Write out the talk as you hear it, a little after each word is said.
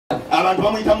abantu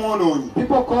bamuyita mwonoonyi.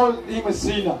 People call him a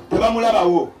sinner.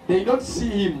 Tebamulabawo. They don't see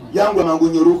him. Yangwe mangu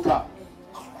nyoruka.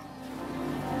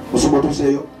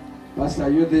 Musobotuseyo. Pastor,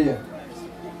 are you there?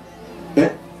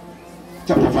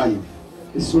 Chapter 5.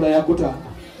 Isura ya kutana.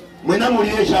 Mwena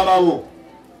muliye kyabawo.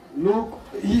 Look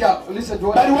here, listen to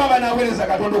what. Bali wabanaweereza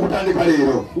Katonda okutandika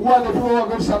leero. Who are the people who are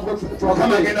going to submit to our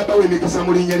Mukama agenda bawa emikisa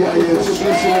mu linnya lya Yesu.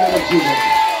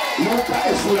 Luka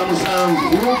essula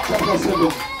 7. Luke chapter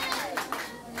 7.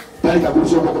 Talika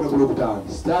kulusooka okome ku Lwokutaano.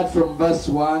 Start from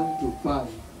verse 1 to 5.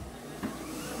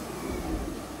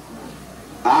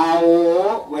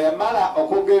 Awo wemala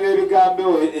okwogera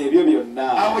ebigambo ebyo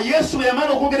byonna. Awo Yesu bwe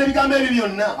yamala okwogera ebigambo ebyo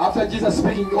byonna. After Jesus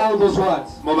speaking all those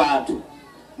words. Mu bantu.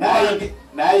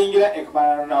 N'ayingira e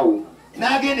Kapernaum.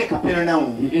 N'agenda e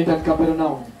Kapernaum. He entered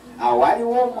Capernaum.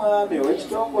 Awaliwo omwami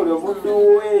ow'ekitongole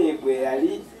omuddu we gwe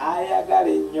yali ayagala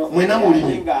ennyo. Mwena muli.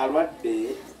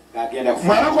 Ng'alwadde ng'agenda kufa.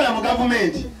 Mwabakola mu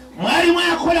gavumenti. Mwalimu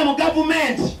akola mu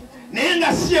gavumenti. Naye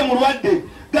nga si ye mulwadde.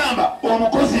 Gamba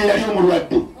omukozi eyali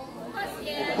omulwadde.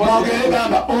 Mwogere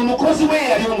gamba omukozi we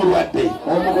yali omulwadde.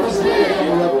 Omukozi we yali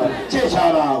omulwadde.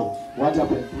 Kyekyabaawo. What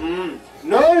happened?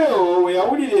 N'oyo we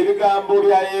yawulira ebigambo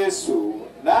bya Yesu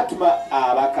n'atuma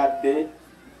abakadde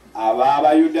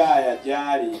ab'Abayudaaya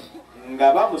gy'ali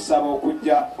nga bamusaba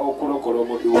okujja okulokola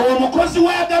omuddu we. Omukozi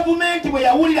wa gavumenti bwe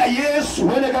yawulira Yesu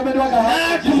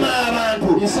n'atuma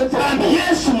abantu bambi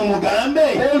Yesu mumugambe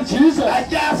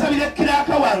ajja asabire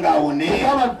Kiraaka wange awone.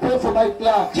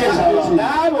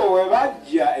 N'abo we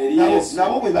bajja eri Yesu.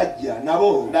 Nabo bwe bajja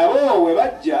nabo we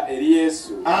bajja eri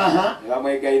Yesu ne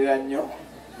bamwegayirira nnyo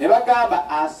ne bagamba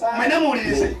asaana. Mwena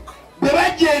muwulirize. Bwe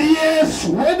bajja eri Yesu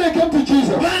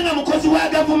kubanga mukozi wa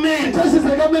gavumenti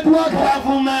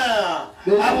bavuma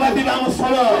ababbi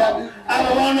bamusolo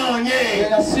ababonoonye.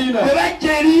 Bwe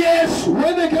bajja eri Yesu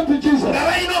nga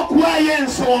balina okuwaayo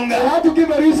ensonga lwaki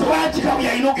Kabuye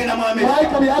alina okugenda mu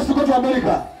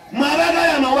Amerika.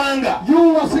 Mwabagala amawanga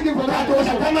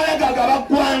Katonda tamalaga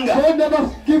gabaggwanga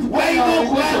walina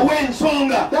okuwaawo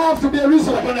ensonga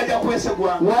Katonda ajja kukwesa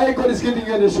eggwanga.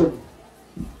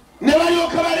 Ne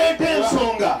balyoka baleeta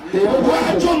ensonga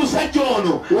lwaki omusajja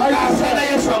ono asaana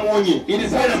Yesu amuwonye.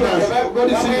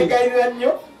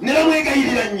 Ne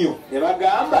bamwegayirira nnyo ne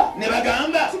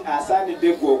bagamba asaanidde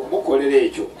gwe okumukolera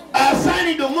ekyo.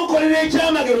 Asaanidde okumukolera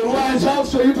ekyamagero lwaki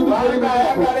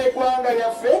ayagala eggwanga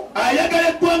lyaffe, ayagala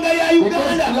eggwanga lya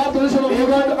Uganda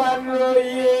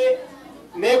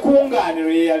n'ekuŋŋaaniro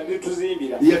ye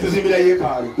yatuzimbira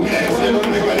yeekaalu. Kuya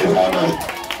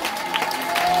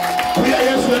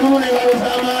Yesu enumu n'engalo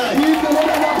z'amaanyi.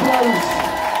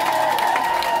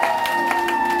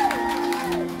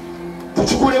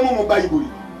 Tukikulemu mu Bayibuli.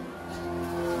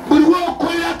 Buli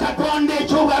lw'okolera Katonda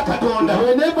ekyobwa Katonda ne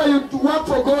bwe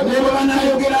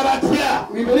banaayogera batya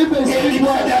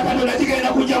ebikisa bya Katonda kigenda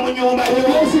kujja mu nnyumba yo.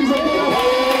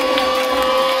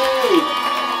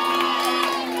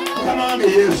 Mukama wange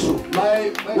Yesu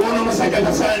ono omusajja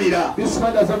tasaanira.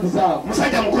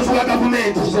 Musajja mukozi wa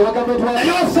gavumenti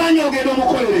naye osaanye ogenda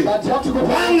omukolere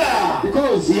kubanga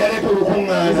yaleeta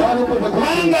olukuŋŋaana,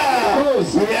 kubanga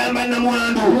yayamba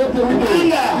nnamwandu,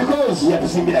 kubanga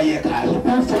yatusimbira yeekaalu.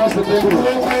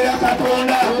 Okolera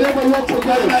Katonda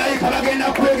bamalayika bagenda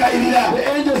kwegayirira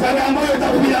bagamba oyo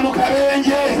takubira mu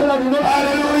kabenje.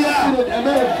 Haleluya.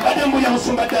 Badde mbulya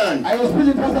musumba Dani.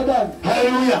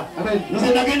 Haleluya.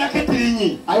 Nze nagenda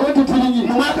Ketirinyi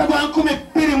mu mwaka gwa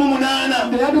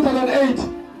 2008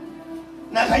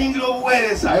 nakayingira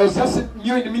obuweereza.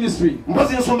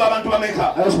 Mpozi nsumba abantu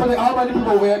bameka? Nsumba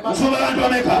abantu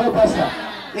bameka?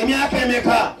 Emyaka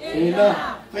emeka?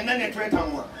 Fenna ne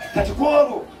twetamwa kati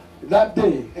kwolwo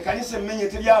ekkanisa emmenye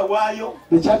teryawaayo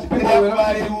teryakuba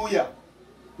haleluya.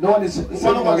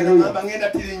 Mukwano gwange nagamba ngenda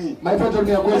Tirinyi.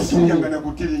 Siryanga na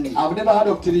ku Tirinyi.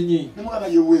 Nemugamba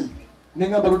yewe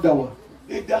Nengamba luddawa.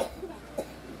 Edda.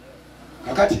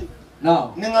 Kakati.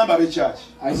 Now. Nengamba ab'ekyaki.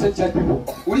 I said church people.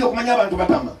 Uli okumanya abantu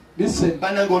batama. Listen.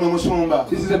 Bananga ono musumba.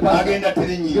 This is a pastor. Agenda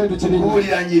Tirinyi.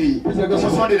 Kuwulira njiri.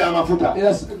 Kumusondera amafuta.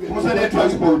 Kumusondera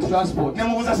transport.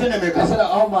 Nemubuuza sente meka. I said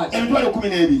how much? Emitwalo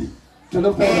 12.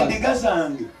 Endiga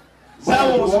zange.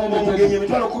 Zaawo omusumba omugenyi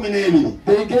emitwalo 12.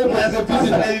 They gave us a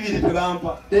visitor. N'ebibiri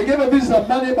tebampa. They gave a visitor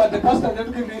money but the pastor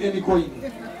didn't give me any coin.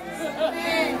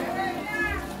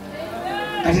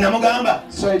 Kati namugamba.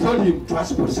 So I told him.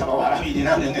 Transport sabawala babiri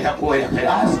nange ngenda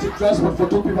kuwerekera. Ask transport for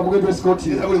 2 people. I'm going to escort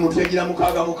you. Buli muntu yagira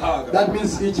mukaaga. That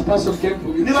means each person came to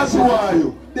you. Ne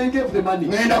basuwaayo. They gave the money.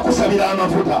 Ngenda kusabira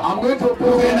amafuta. I'm going to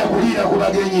kugenda kuliira ku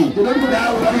bagenyi.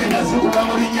 Naawe bagenda zikuba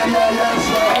mu linnya lya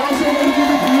Yesu. I also want to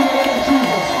give it to you in the name of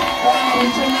Jesus. Buli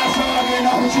kye nasaba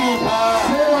bagenda kukiika.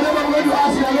 Say whatever going to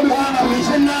ask me, I'm going to Banga buli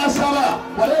kye nnaasaba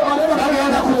whatever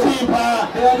bagenda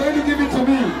kukimpa. they are going to give it to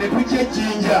me. Ne tujja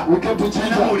ejjinja. We came to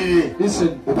Nawulire. Jinja.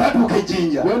 Listen, Obwatuuka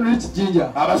ejjinja. when we reached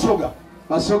Jinja, Abasoga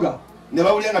Basoga, ne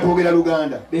bawulira nga twogera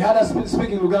Luganda. they had us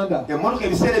speaking Luganda. Emmotoka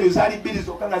ebiseera ebyo zaali bbiri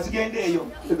zokka nga zigenda eyo.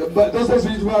 But those days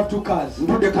we used to have 2 cars.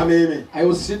 Ntudde Kameeme. I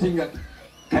was sitting at,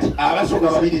 Kati abasoga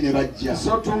babiri ne bajja.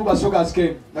 so 2 Basogas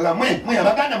came. Naga mwe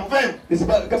Abaganda muveemu. It's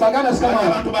Bagandas come out.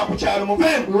 Abantu ba ku kyalo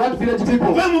muveemu. We want village people.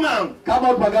 Muveemu mangu. Come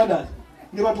out, Bagandas.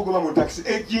 Ne batugoba mu takisi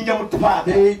ejjinja mu paaka.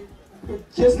 They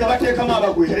just Ne bateekamu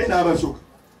abagwere n'abasoga.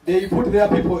 they put their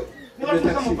people Ne in the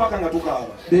batuuka mu taxi. paaka nga tukaaba.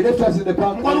 They left us in the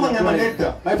park. Mukwano gwange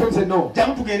amanedda. My friend said no.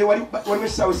 Jjamu tugende waliwo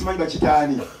essaawa simanyi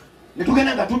bakitaani. Ne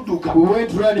tugenda nga tudduka. We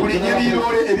went running. Tulinnya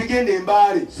ebiroole ebigenda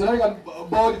embaale. So I got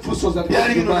board food stores that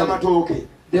Byali bino they n'amatooke.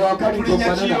 were coming from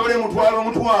Tulinnya Banana. kiroole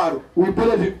mutwalo. We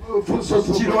boarded food stores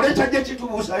from Kiroole kyajja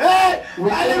kitubuusa.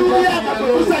 Aleluya nga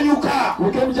tusanyuka.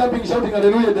 We came jumping, shouting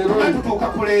hallelujah. The Tuba road. tutuuka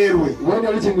ku Leerwe. When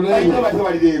you're reaching Bayita Leerwe, batya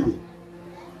bali Leerwe.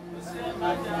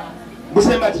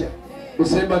 Busembatya.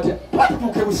 Busembatya, Tuba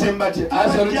tutuuke Busembatya.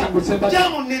 As you're reaching Busembatya,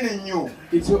 Jamu nnene nnyo.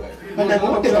 it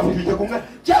Bannabudde bafubite ku nga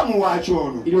jamu waaki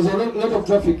ono. was a lot of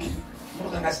traffic.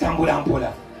 Motoka nga zitambula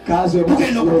mpola. Cars were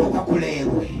Tugenda okutuuka ku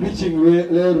Leerwe. reaching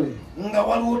Leerwe. Nga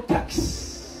waliwo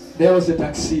taxi. There was a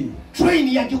taxi. Train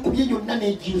yagikubye yonna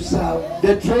n'egyusaawo.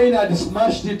 The train had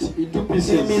smashed it into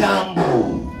pieces.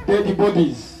 Emirambo. Dead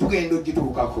bodies. Tugenda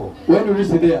ogituukako. When we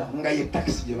reached there, Nga ye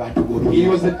taxi gye it baatugobye.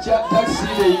 was the taxi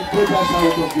they put us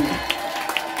out of it.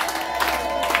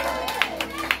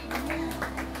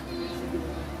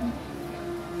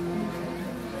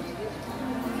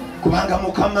 Kubanga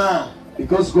Mukama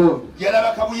Because God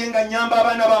yalaba Kabuye nga nnyamba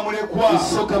abaana bamulekwa. is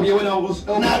so Kabuye when I was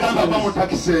N'agamba va mu I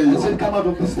takisi eyo. said, come out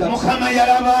of this taxi. Mukama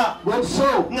yalaba God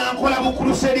saw nga nkola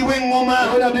bukuluseri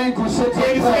bw'eŋŋoma. when I'm doing crusade for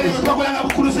Ebiseera ebyo Christ. twakolanga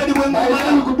bukuluseri By then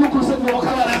bw'eŋŋoma. you could do crusade for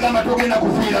Mukama Christ. n'agamba togenda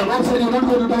kufiira. God said you're not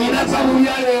going to Nina die.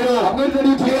 Kabuye leero. I'm going to tell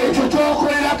you today. Ekyo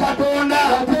ky'okolera Katonda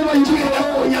Whatever you do, kigenda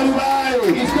kuwonya lubaale.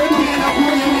 it's going to Kigenda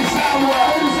kuwonya emisaawa.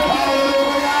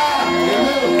 Haleluya.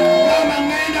 Gamba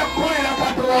ŋŋenda kukolera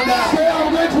Katonda. say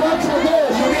I'm going to work for God.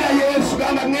 Yogera Yesu,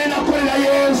 gamba ŋŋenda kukolera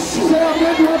Yesu. Say I'm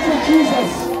going to work for Jesus.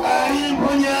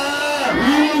 Alimponya.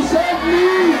 He will save me.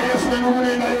 Yesu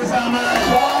n'omulenga ez'amaanyi.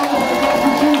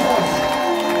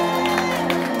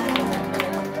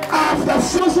 After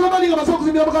Somebody amaze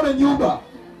okuzimbira Mukama ennyumba.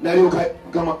 nalyoka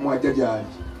gama mwajja gy'ali.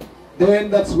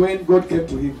 Then that's when God came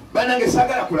to him. Bannange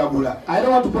saagala kulagula. I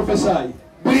don't want to prophesy.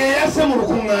 Buli eyasse mu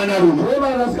lukuŋŋaana luno.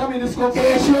 Whoever has come in this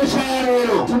conference Ekyo kya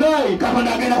leero. tonight,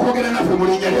 Katonda agenda kwogera naffe mu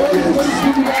linnya lya God is going to Yesu.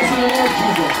 speak to us in the name of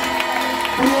Jesus.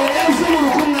 Buli eyasse mu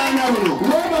lukuŋŋaana luno.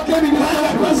 Whoever came in this Banga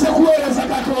conference, twasse kuweereza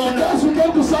Katonda. as we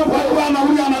came to serve God, Waliwo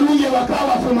amawulire amalungi ewaka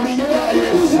waffe mu linnya lya this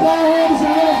is Yesu. our homes in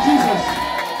the name of Jesus.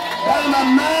 Gamba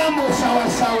mambo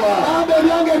sawasawa. Mambo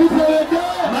byange biteredde.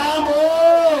 Mambo.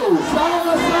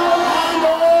 Sawa sawa.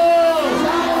 Mambo.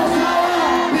 Sawa sawa.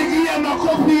 Pigia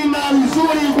makofi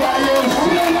mazuri kwa Yesu.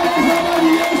 Tunaendeleza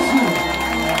Yesu.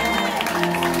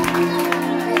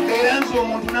 Era nze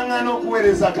omuntu naŋŋaana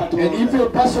okuweereza And Katonda. if a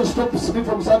person stops me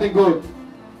from serving God,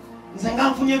 Nze nga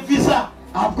nfunye visa.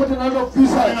 I've got another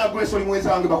visa. Nga Grace oli mwezi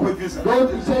wange bakuwe visa. God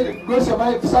said, go to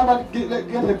my servant, get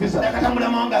a visa. Nakatambula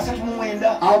mawanga 39.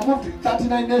 I've moved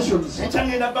 39 nations. Enkya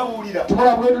ngenda babuulira. Tomorrow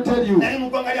I'm going to tell you, Nali mu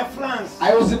ggwanga lya France.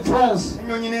 I was in France.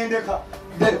 Ennyonyi n'endeka.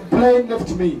 The plane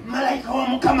left me. Malayika wa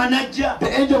Mukama n'ajja. The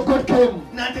angel of God came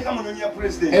N'anteeka mu nnyonyi ya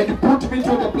President. and put me to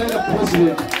the plane of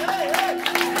president.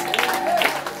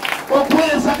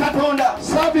 Okuweereza Katonda.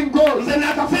 Serving God. Nze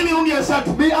nakafa emirundi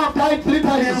 3. Me, I've died 3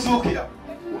 times. Nzuukira.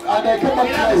 And I came back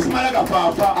Era alive. tesimala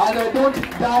gafaafa. And I don't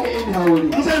die anyhow.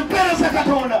 Nze mpeereza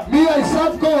Katonda. Me, I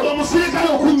serve God. Omusirikale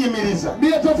okunnyimiriza.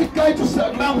 Me, a traffic guy to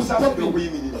stop Bakusaasira me.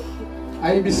 okuyimirira.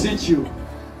 I beseech you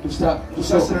to stop.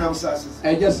 Tusaasira na busaasizi.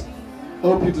 I just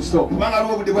hope you to stop. Kubanga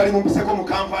aliwo obudde bwali mumpiseko mu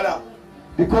Kampala.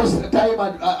 Because the time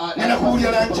Nenda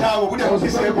kuwulira lankyawo budde I was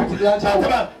mumpiseko. going to lunch hour.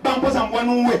 Ate bampoza mu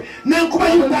bwanuwe. N'enkuba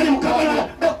y'obutali mu Kampala.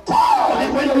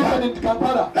 I went even in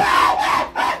Kampala.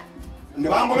 Ne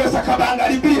bangobesa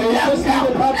kabangali bbiri. They chased me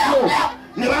with the patrol.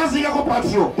 Ne banzingako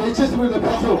patro. They chased me with the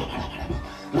patrol.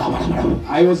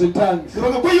 I was in tongues. Ne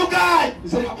baga, "Where you guys?" He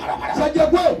said,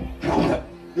 Sajagwe.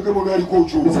 Nige mu galiko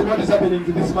He okyuka. said, what is happening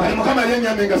to this Kale man? Mukama yali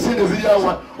annyambye nga sente ziri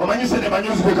awo. Omanyi sente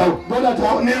manyuzi bekawo. God had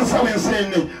told me. N'ensawo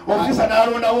ensenne. Ofisa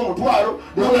n'alondawo omutwalo.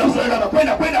 N'omulasagamba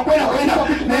kwenda.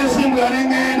 N'ensimbula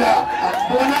n'eŋŋenda.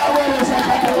 Bw'onaaweereza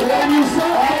Katonda.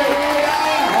 Haleluya.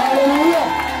 Hallelujah.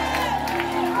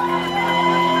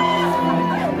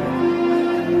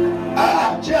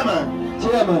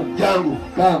 Chairman, jangu.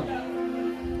 Come.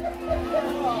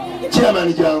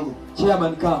 Chairman, jangu.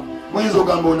 Chairman, come. Mwenzo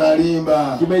gambo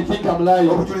nalimba. You may think I'm lying.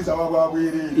 Okutuliza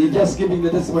wabwabwiri. He's just giving the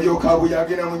testimony. Oyo Kabuye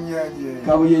agenda mu nnyanja.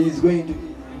 Kabuye is going to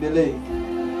the lake.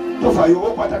 Tofayo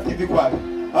okwata TV kwata.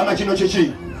 Ama kino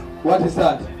kiki? What is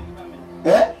that?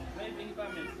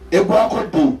 Egwako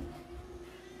ddi.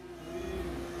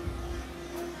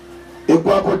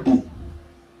 Egwako ddi.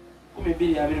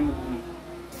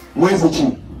 Mwezi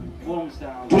ki?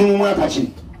 Tuli mu mwaka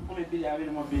ki?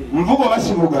 Nvuga oba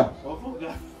sivuga?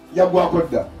 Yaggwako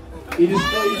dda. It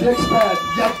expired.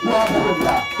 Yaggwako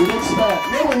dda. It expired.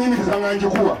 Naye bw'onyimiriza nga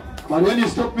njikuwa. But when you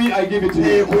stop me, I give it to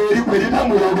you. Kweri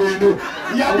tamuyogende.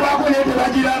 Yaggwako naye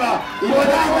tebagiraba.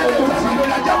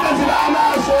 Onaawetosagenda jjakaziba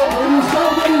amaaso.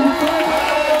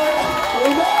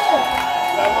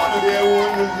 Labono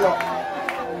byewuunyuza.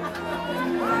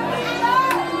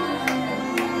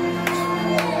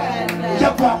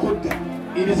 Yaggwako dda.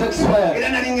 It is expired. Era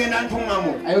nali ngenda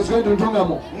ntuŋŋamu. I was going to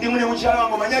Ntungamo. Ndimu ne mukyala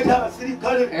wange omanyi ati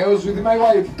abasirikale. I was with my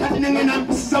wife. Kati ne ngenda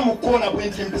mpisiza mu kkoona bwe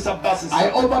nti mpisa basi.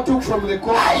 I overtook from the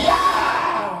corner.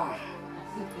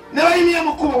 Ne bayimira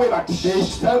mu kkubo bwe bati. They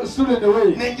stood in the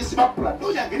way. Ne ngisiba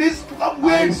pulado yange n'esituka I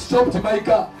bwe. stopped my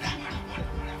car.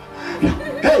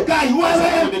 Hey guy, what's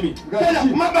happening? Genda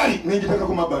ku mabbali. Ne ngiteka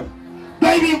ku mabbali.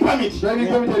 Driving permit. Driving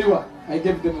permit eriwa? I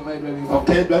gave them my driving permit.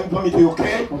 Okay, driving permit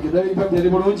okay. Okay, driving permit eri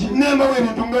bulungi. Nemba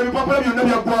w'ebintu ng'ebipapula byonna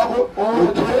byaggwako.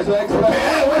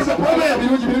 What's the problem?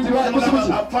 Birungi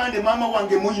Afande mama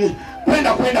wange muyine.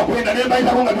 Kwenda ne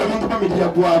mbayitako nga driving permit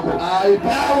yaggwako.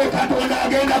 Naawe Katonda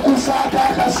agenda kusaaka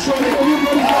akasole.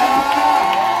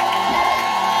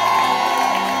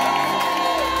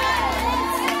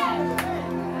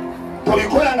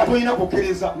 Tobikola nga tolina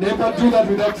kukkiriza. Never do that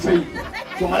without faith.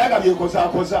 Tomalaga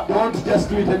byekozaakoza. Don't just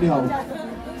do it anyhow.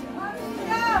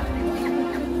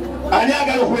 Ani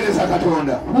agala okuweereza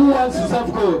Katonda? Who wants to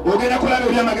serve God? Ogenda kulaba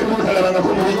ebyamagero byotalabangako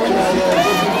mu linnya lya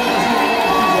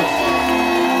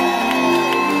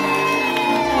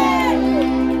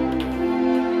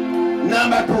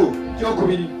Number 2.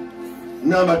 Ekyokubiri.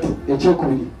 Number 2.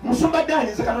 Ekyokubiri. Musumba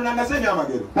Dani nze Katonda ngaze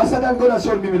ebyamagero. Pastor Dan God has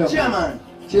shown me miracle.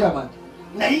 Chairman.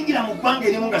 Nayingira mu ggwanga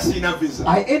erimu nga sirina visa.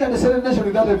 I entered a certain nation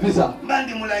without a visa. Mba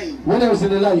ndi mulayini. When I was in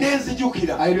the line,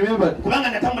 Nenzijukira. I remembered.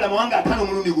 Kubanga natambula mawanga 5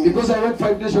 mulundi gumu. Because I went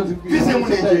 5 nations. Visa emu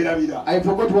nenjerabira. I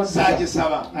forgot one visa.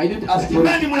 Saagisaba. I didn't ask for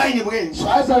Mba it. ndi mulayini bwenji. So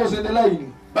as I was in the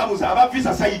line, babuza aba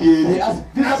visa side eri. they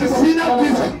asked Nase sina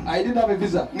visa. I didn't have a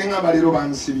visa. Nengamba leero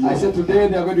bansibye. I said today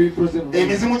they are going to be frozen.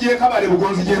 Emizimu gy'ekabale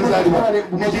bugonzi gyenzaalibwa.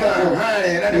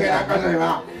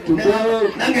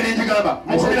 Nange nenjigamba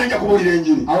mukubeera nja kubuulira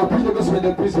enjiri. I will preach the gospel in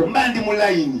the prison. Mba ndi mu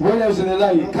layini. When I was in the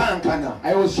line, Nkankana.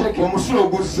 I was shaking. Omusulo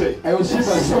guzze. I was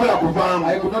shivering. Sobola kuvaamu.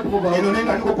 I could not move Eno out.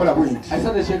 nenga ndikukola bwinti. I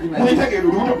started shaking my head. Muyitegeera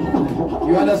olubuto.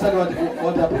 You understand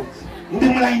what happened? Ndi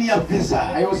mu layini ya visa.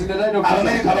 I was in the line of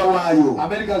Abamerika bawaayo.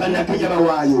 Americans Bannakenya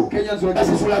bawaayo. Kenyans were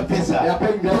Basasula visa. They are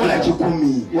paying their Dola visa.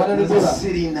 10. $100.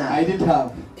 Sirina. I didn't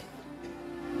have.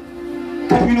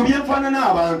 Kati bino byenfaanana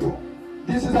abantu.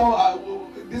 This is how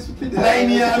this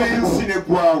Layini y'ab'ensi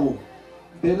neggwaawo.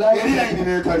 the Eri line. layini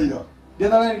n'ekalira. The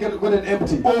other line got an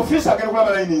empty. Ofiisa agenda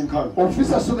kulaba layini enkalu.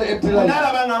 Officer saw the empty line.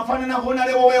 N'alaba nga nfaanana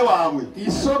honalebo weewaabwe. He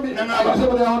saw me. I N'agamba, was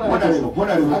able to honalebo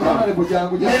honorable.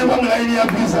 nemba mu layini ya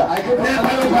visa.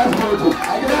 Nempayo passport.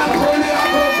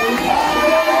 N'akolerako.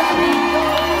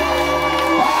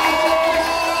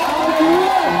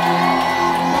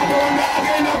 Katonda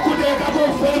agenda kuteekako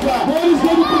feva.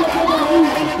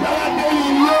 Etawadde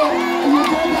liryo.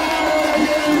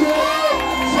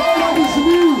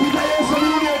 Yesu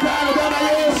mirundi 5 gamba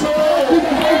Yesu.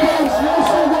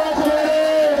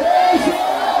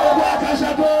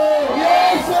 Obwakasatu.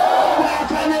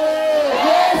 Obwakane.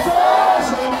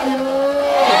 Somayo.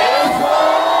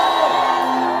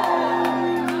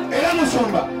 Era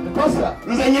musumba. Pastor,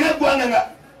 Nze nyina eggwanga nga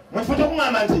mukifo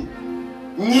ky'okungamba nti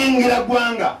nyingira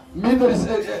ggwanga me that is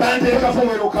banteekako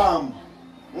mwero kaamu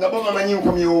nga bo bamanyi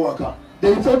nkomyewo waka.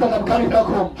 they thought that I'm coming back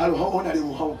home.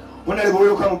 Honalebo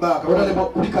welcome back. Honorable,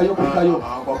 kulikayo.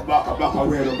 Baka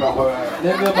wero baka.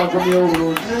 Nemba komyewo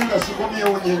bulungi. Nenga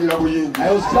sikomyewo nyingira buyingi.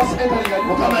 I was just entering.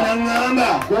 Mukama n'aŋŋamba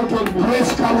God told me.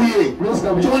 Grace Kabuye Grace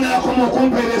Kabuye. ky'onaakoma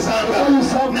okumpeerezanga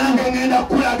nange ngenda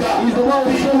kukulaga He's the one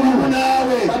who showed you.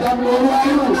 naawe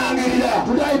olwalunangirira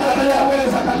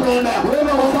abayaweereza Katonda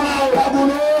omaawe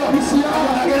kaguno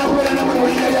agenda kubeera namwe mu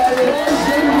linnya lya Yesu.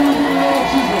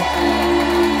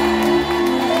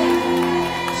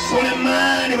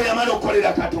 Sulemaani bwe yamala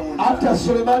okukolera Katonda. After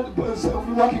Suleiman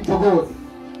working for God,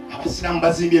 Abasiraamu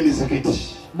bazimbye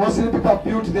emizikiti. Muslim people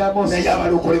built their mosques. Naye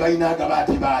abalokole balina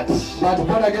agabaati baati. But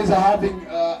born against are having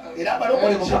Era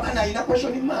abalokole Mukama n'alina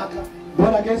question mark.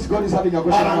 Born against God is having a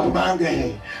question mark.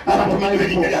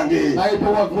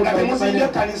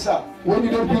 When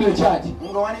you don't build a church,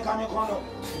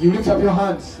 you lift up your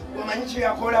hands.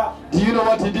 Do you know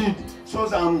what he did?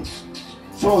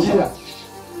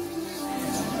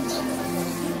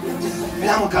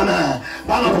 Yeah.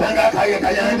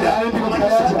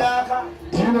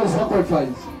 Do you know sacrifice?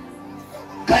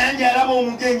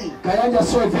 Kayanja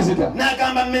saw a visitor. He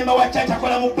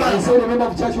said a member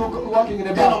of church working in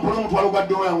a bank.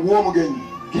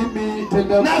 Give me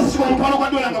 $10.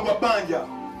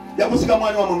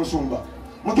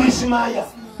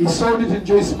 He sold it in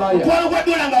Joyce Meyer.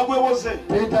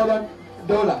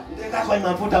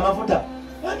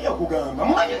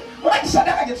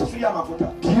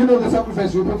 $10,000. Do you know the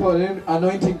sacrifice we pay for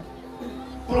anointing?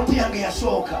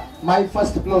 My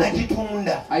first plot,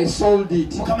 I sold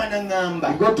it.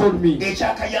 And God told me, you're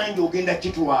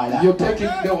taking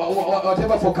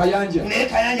whatever for Kayanja.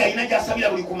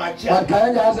 But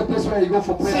Kayanja has a place where you go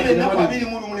for prayer in the morning.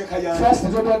 First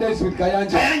 21 days with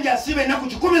Kayanja.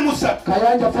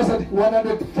 Kayanja fasted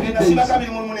 103 days.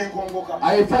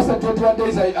 I fasted 21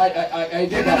 days. I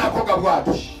gave up.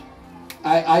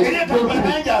 I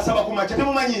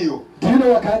do you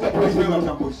know what Kayanja prays for?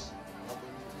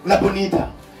 La bonita.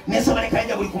 I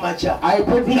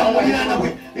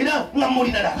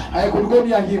could go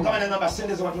near him.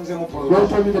 God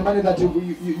told me the money that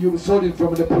you sold it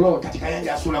from the plot.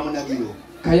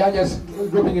 Kayanja is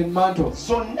dropping in mantle.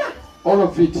 All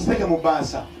of it.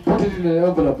 Put it in an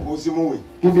envelope.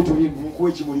 Give it to him.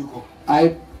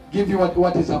 I give you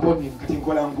what is upon him.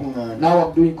 Now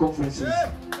I'm doing conferences.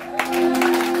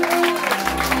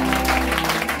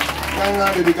 He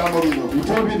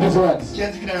told me these words.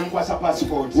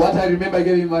 What I remember, I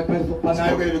gave him my passport.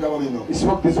 He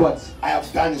spoke these words. I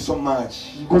have done so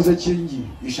much.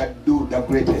 You shall do the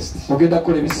greatest. In the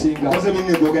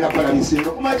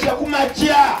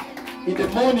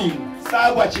morning,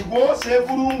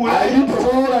 I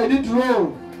didn't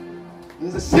roll.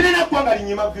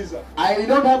 I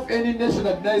don't have any nation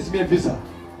that denies me a visa.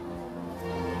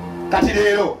 Now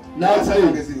today,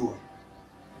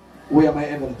 where are my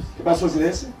envelopes?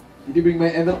 Did you bring my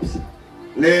envelopes?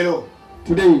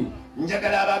 Today,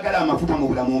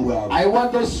 I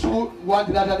want those who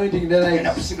want that anointing in their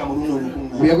lives.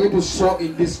 We are going to sow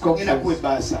in this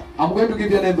conference. I'm going to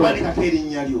give you an envelope.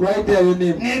 Write there your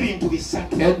name.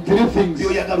 And 3 things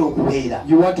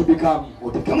you want to become.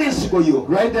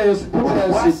 Write there your seed.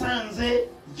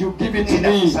 You give it to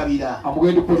me. I'm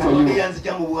going to pray for you.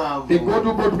 The God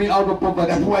who brought me out of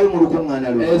poverty,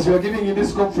 as you are giving in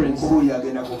this conference,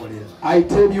 I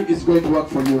tell you it's going to work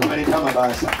for you.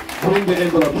 Bring the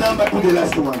envelope. Number 2, the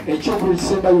last one.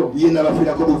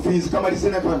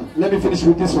 Let me finish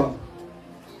with this one.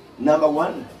 Number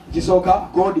 1.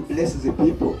 God blesses the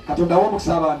people who do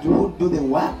the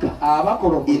work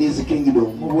in his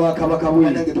kingdom.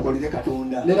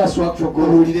 Let us work for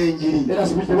God. Let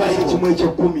us preach the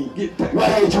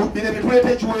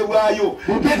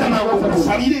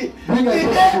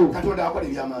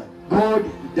God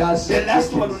does. The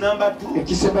last one, number 2,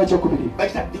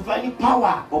 but divine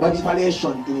power of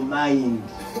preparation in mind.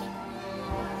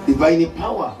 Divine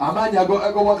power of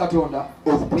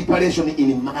preparation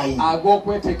in mind. In mind.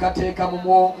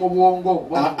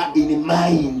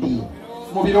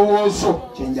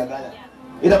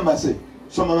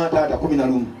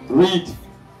 Read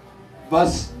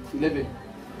verse 11.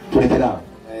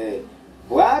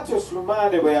 Bw'atyo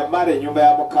Sulemaani bwe yamala ennyumba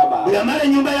ya Mukama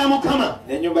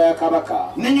n'ennyumba ya kabaka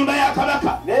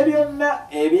ne byonna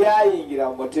ebyayingira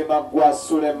mu mutima gwa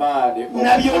Sulemaani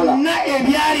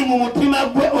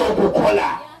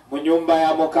okukola mu nyumba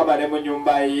ya Mukama ne mu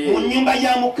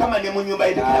nyumba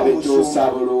ye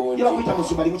abituusa bulungi.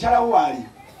 Mukyala wo waali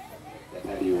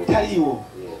taliiwo,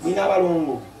 nina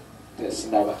abalongo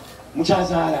tesinaba,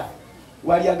 mukyazaala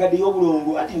wali agaddeyo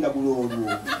obulongo ati nda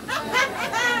bulongo.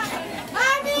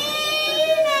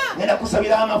 Nenda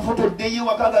kusabira amafoto ddeyo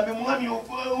wakagambe mwami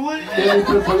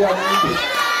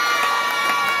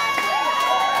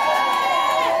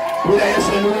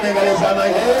Yesu n'unegaleza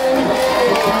amayi.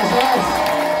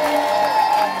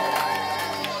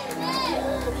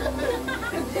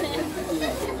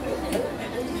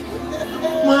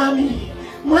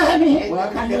 Mwami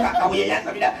wakandeka Kabuye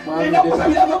yasabira nenda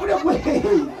kusabira amabule gwe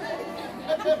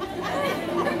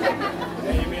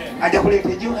ajja kuleeta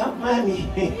ejjula mwami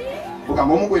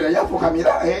mukama omugwera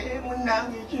yafukamira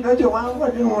munnange kino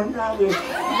kyewangodde munnange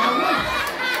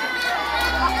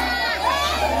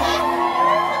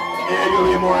ebyo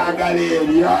bimwagala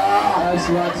ebyo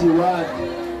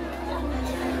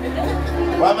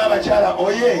wama abakyala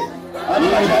oye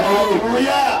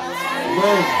abakyala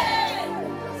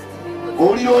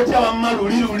olira otya wamma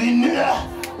luli ogenda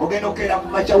okukeera ku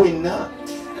makya wenna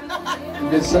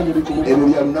ebyo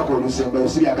bya lunaku olusembayo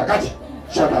si byakakati.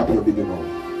 Shut up your big mouth.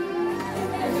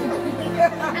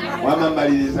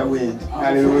 Wamambaliriza bwenti.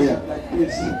 Haleluya.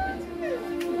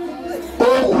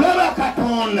 Okulaba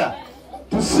Katonda,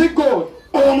 to see God,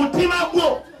 omutima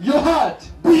gwo, your heart,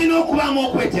 gulina okubamu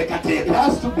okweteekateeka. it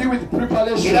has to be with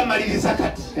preparation. Era maliriza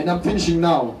kati. And I'm finishing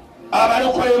now.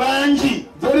 Abalokole bangi,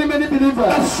 very many believers,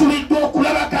 basubidde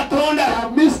okulaba Katonda,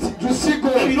 have missed to see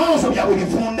God ebirowoozo byabwe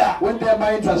bifunda. when their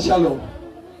minds are shallow.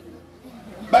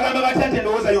 Bagamba batya nti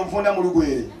endowooza y'onfunda mu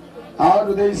lugwere. How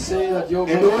do they say that your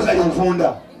Endowooza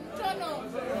y'onfunda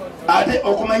ate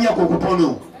okumanyako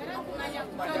okutono.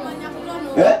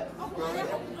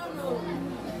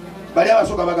 Bali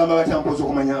abasooka bagamba batya mpozi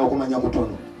okumanya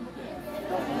kutono.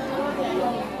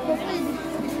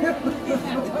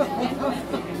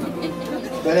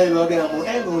 Bale bagera mu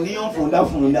eno niyo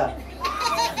nfundafunda.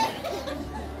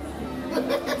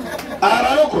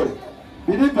 Abalokole,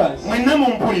 believers, mwenna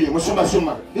mumpulire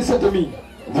musomasoma. listen to me.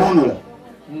 Vunula.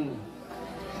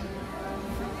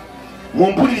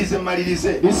 Mumpulirize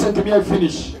mmalirize. Listen to me, I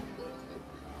finish.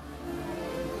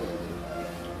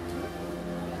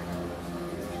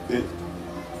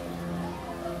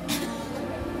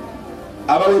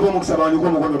 Abaweebwa omukisa bawanyuka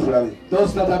omukono tulabe.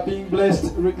 Those that are being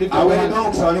blessed, lift up your Aweebwa hands.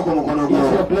 omukisa bawanyuka omukono If you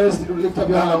are gwo. blessed, lift up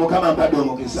your Gamba hand. Mukama mpadde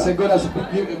omukisa. Say God has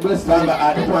blessed me. Gamba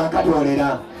ate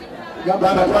twakatwolera. Gamba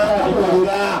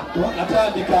twakatwolera.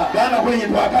 Atandika. Gamba kwenye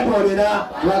twakatwolera.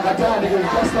 Twakatandika. We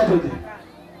just started.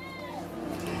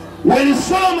 When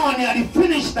Solomon had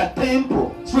finished the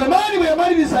temple Sulemani bwe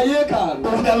yamaliriza yeekaalu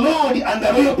of the Lord and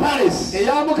the royal palace,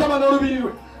 eya Mukama n'olubiri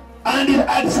lwe, and it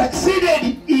had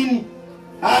succeeded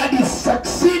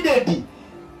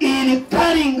in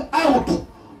carrying out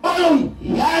all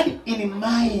he had in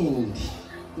mind,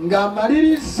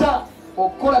 ng'amaliriza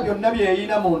okukola byonna bye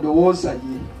yalina mu ndowooza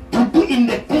ye, to do in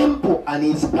the temple and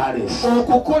its palace.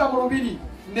 okukola mu lubiri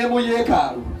ne mu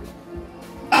yeekaalu.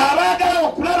 Abagala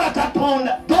okulaba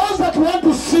Katonda, Those that want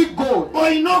to see God,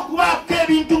 olina okubaako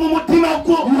ebintu mu mutima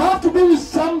gwo. you have to be with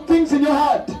some things in your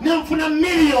heart. Nenfuna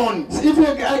millions. If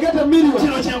I get a million,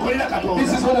 Kino kyenkolera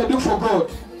this is Katonda. what I do for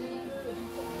God.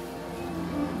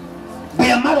 Bwe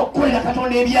yamala okukolera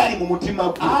Katonda ebyali mu mutima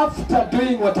gwo. After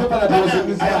doing whatever that was in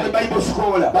his I am a mind. Bible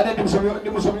scholar. But then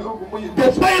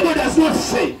The Bible does not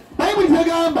say Bible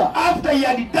tegamba after he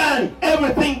had done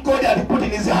everything God had put in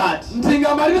his heart. nti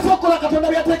ng'amaliriza okukola Katonda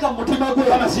byateeka mu mutima gwe.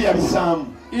 Kama si yabisaamu.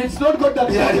 It's not God that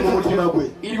Byali mu mutima gwe.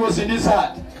 it was in his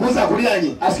heart. Buuza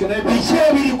kuliranye. Ask your neighbor, Biki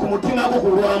ebiri ku mutima gwo ku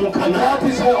lwa Mukama? what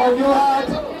is on your heart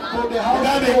for the house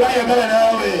Mugambe of nga God? ayagala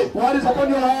naawe. What is upon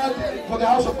your heart for the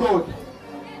house of God?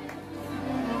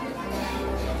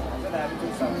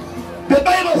 The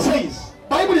Bible says,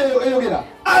 Bible eyogera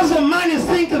as a man is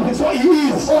thinking, so he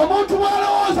is. omuntu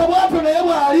bw'alowooza bw'atyo naye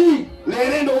bw'ali.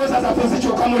 Leero endowooza zaffe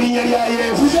zikyuka mu linnya lya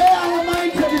Yesu. Today our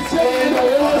mindset is changing.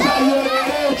 Endowooza yo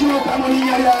leero ekyuka mu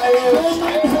linnya lya Yesu. Your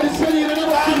mindset is changing.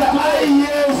 Gamba, ayi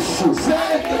Yesu,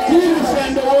 Jesus,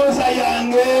 endowooza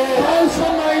yange. also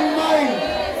my mind.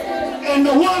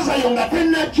 Endowooza yo nga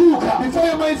tennakyuka, Before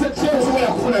your mindset changes, tosobola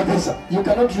kufuna visa. you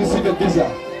cannot receive a visa.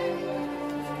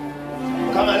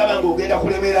 Mukama alaba ng'ogenda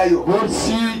kulemerayo. God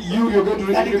see you, you're going to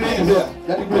receive a visa.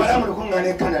 That is Twala mu great. lukuŋŋaana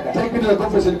e Canada. Take me to the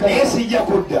conference in Naye Canada. sijja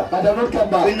kudda. But I'll not come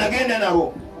Bwe back. nagenda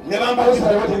nabo ne bambabuza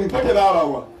bati ebipate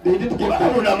baabawa. They didn't give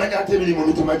Kuba me. namanya ate ebiri mu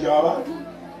mitima gy'abantu.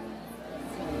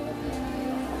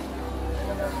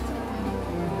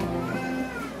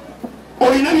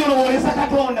 Olina by'olowooleza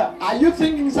Katonda. Are you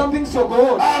thinking something so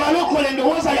good? Abalokole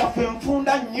endowooza yaffe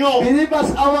nfunda nnyo.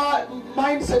 Believers, our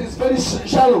mindset is very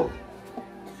shallow.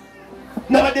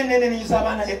 Nabadde neneniyiza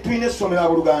abaana tulina essomero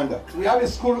abooluganda. We have a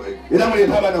school. Era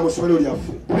muleeta abaana mu ssomero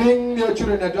lyaffe. Bring your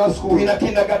children at our school. Tulina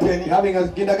kindergarten, We having a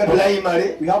kindergarten.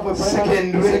 primary, We have a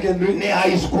primary, secondary, ne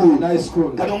high school. nice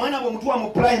school. Kati omwana bwe mutuwa mu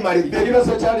primary If you give us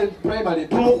a child in primary,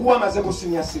 tumukuwa amaze ku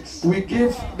senior 6. we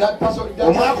give that person that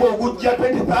Omwaka child ogujja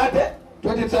 2030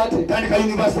 2030. tutandika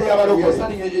yunivasite We are y'abalokole.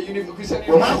 starting a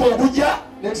university. Omwaka ogujja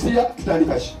Next year,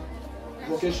 tutandika ki?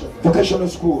 vocation. Vocational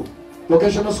school.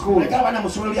 Vocational school. Leka abaana mu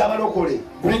ssomero ly'abalokole.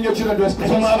 Bring your children to a Kati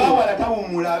special mwe school. abaawala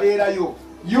tawummula abeerayo.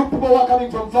 You people who are coming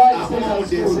from far, Akoma stays mu at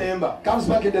school. December. Comes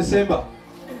back in December.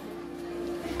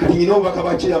 Kati nyina obubaka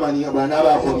bwa chairman bw'anaaba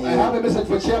I have akomyewo. a message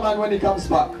for chairman when he comes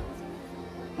back.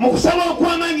 Mu kusaba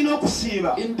okw'amaanyi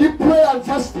n'okusiiba, In deep prayer and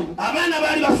fasting, abaana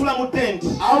baali basula mu tenti.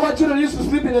 our children used to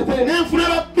sleep in a tent. Nenfuna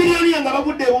ba biliyoniya nga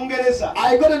bagudde e Bungereza.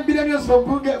 I got a billionaires from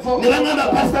Ne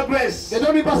bangamba Pastor Grace, They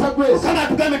told me, Pastor Grace, Mukama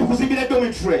atugambe tukuzimbire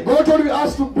dormitory. God told me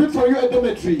us to build for you a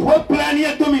dormitory. dormitory. What plan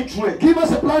ya dormitory? Give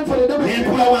us a plan for the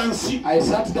dormitory. I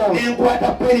sat down. I wrote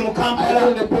the pen in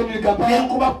Kampala.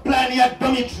 Plan ya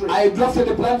dormitory. I drafted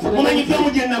the plan for the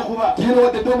dormitory. Do you know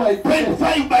what the dorm I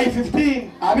 25 by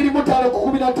 15.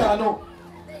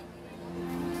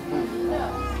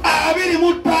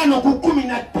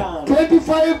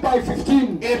 25 by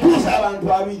 15.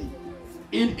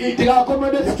 It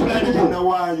accommodates to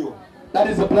people. That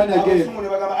is the plan again.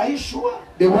 Are you sure?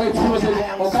 The wife was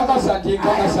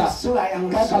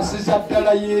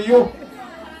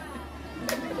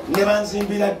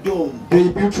they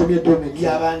built from your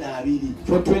dormitory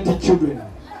for 20 children.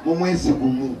 In 1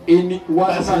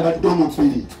 month,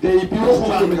 they built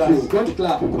from dormitory. Don't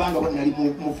clap.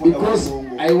 Because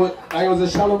I was a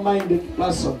shallow-minded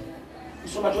person.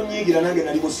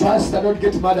 Pastor, don't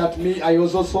get mad at me. I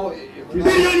was also a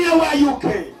billionaire UK.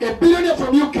 A billionaire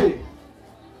from UK.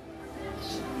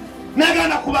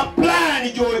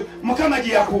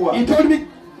 He told me,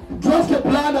 draft a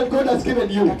plan that God has given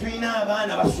you.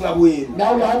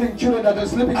 Now we are having children that are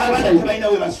sleeping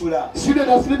outside. Students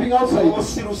are sleeping outside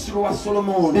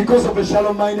because of a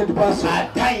shallow-minded person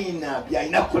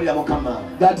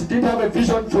that didn't have a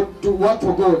vision to work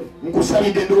for God. I pray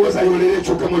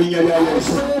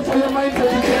for your mind to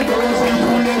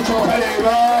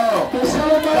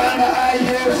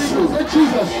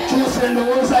Jesus.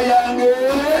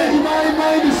 My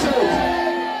mind is set.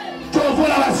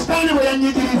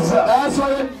 That's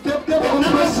why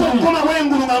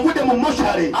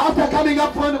after coming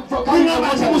up from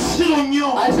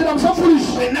I said I'm so foolish.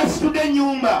 When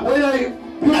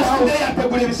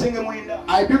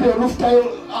I built a roof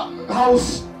tile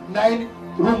house, 9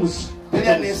 rooms.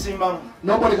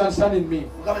 Nobody can stand in me.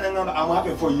 I'm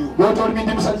happy for you. God told me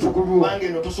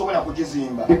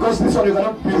because this one you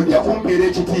cannot build.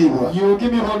 You will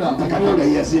give me honor. That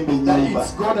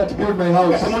it's God that built my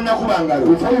house.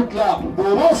 Before you clap,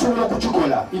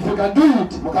 if you can do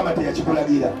it,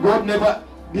 God never.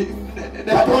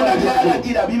 Whatever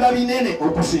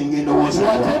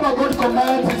God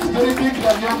commands is very big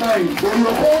than your mind.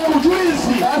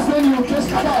 That's when you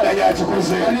testify.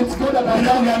 And it's God that has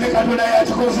done it.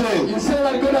 You say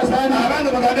that God has done it.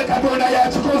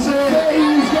 Say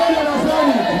it is God that has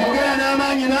done it. Say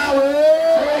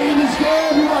it is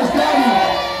God who has done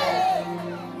it.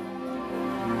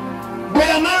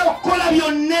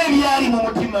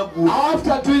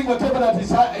 After doing whatever that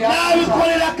is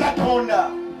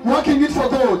working it for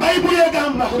God. The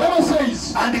Bible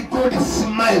says, and God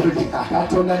smiled.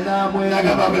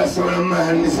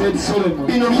 He said, Solomon,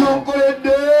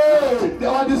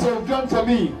 what this have done for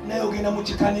me.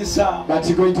 But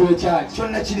you go into a church.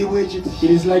 It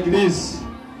is like this.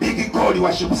 Big God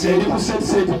worship said, big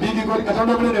God, I don't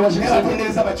know when they worship. By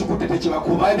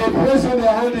the praise when they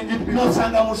are holding it,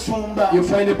 you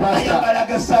find a pastor.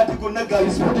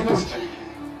 He's putting a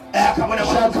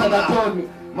shirt on a tone.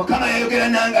 God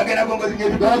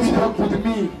spoke with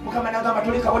me.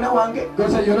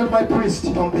 God said, you're not my priest.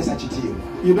 You don't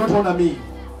honor me.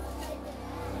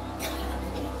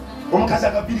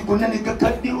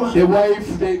 The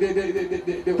wife,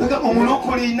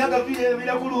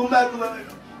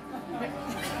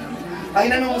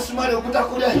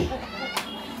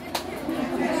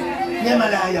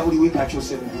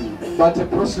 but a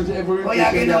prostitute every week. They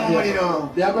are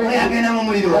going to hell.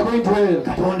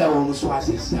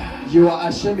 You are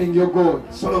ashaming your God.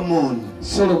 Solomon.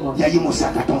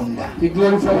 He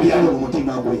glorified God.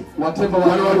 Whatever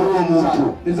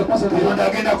there's a person God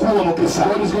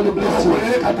is going to bless you.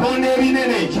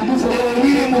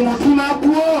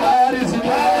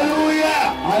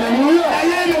 Hallelujah.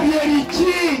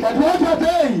 But what are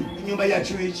they?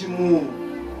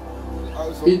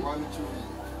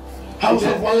 House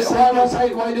of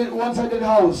one-sided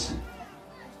house.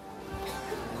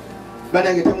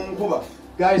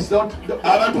 Guys, don't people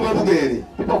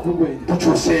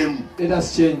let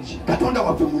us change.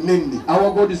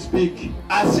 Our God is big.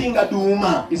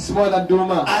 It's more than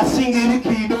Duma.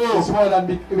 It's more than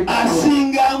big.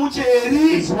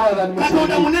 It's more than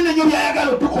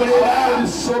Mucheri. God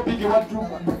is so big, you want to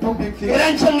do big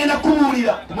things. The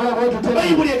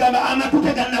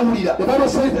Bible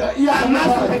says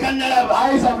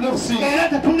eyes have not seen.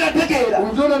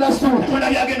 We've not understood what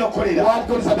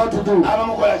God is about to do.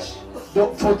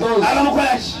 For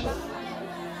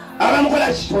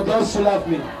those who love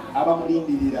me,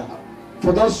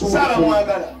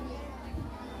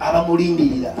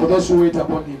 for those who wait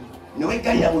upon him, you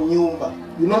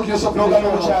lock yourself in the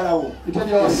room. You tell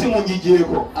your husband,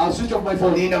 I'll switch off my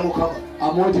phone.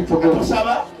 I'm waiting for God.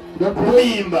 You don't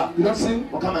pray. You don't sing.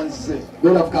 God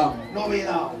have come.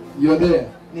 You're there.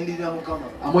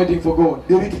 I'm waiting for God.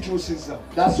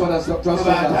 That's what has transformed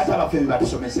us.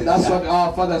 That's what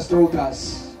our fathers told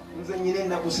us.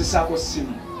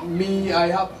 Me, I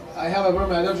have a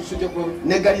problem. I don't switch up from.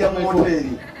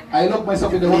 I lock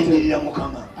myself in the hotel.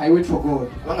 I wait for God.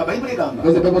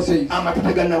 Because the Bible says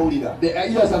the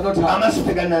ears have not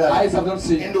heard, eyes have not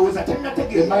seen,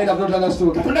 the mind have not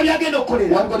understood what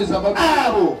God is about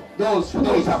to do. Those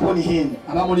upon him.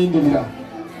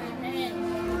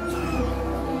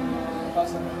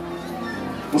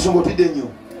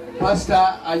 Pastor,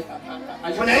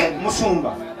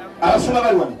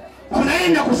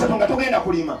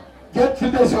 get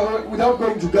 3 days without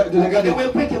going to the garden.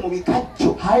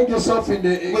 Hide yourself in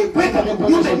the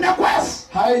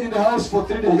hide in the house for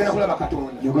 3 days.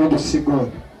 You're going to see God.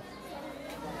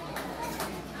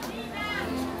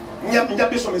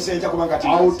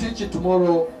 I will teach it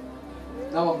tomorrow.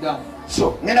 Now I'm done.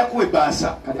 So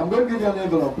I'm going to give you an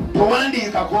envelope.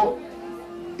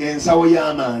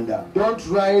 Don't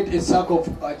write a sack of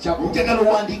chapel.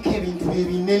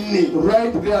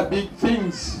 Write their big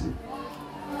things.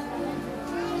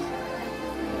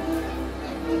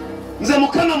 Me,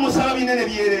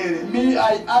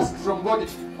 I ask from God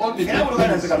only things.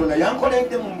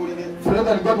 Pray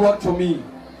that God worked for me.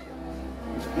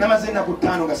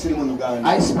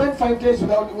 I spent 5 days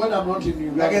without when I'm not in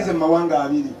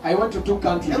Uganda. I went to 2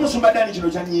 countries.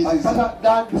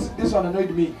 This one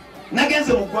annoyed me. I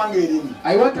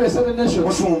went to a certain nation.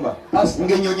 When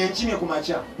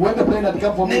the plane had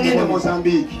come from me, I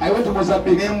went to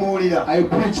Mozambique. I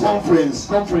preached conference.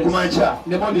 In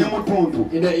the morning. The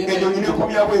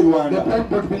plane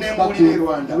brought me back to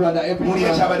Rwanda every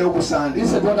Sunday.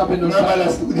 This is what happened on Sunday.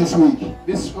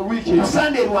 This week. On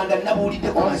Sunday, Rwanda,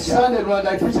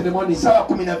 I preached in the morning.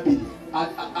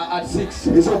 At 6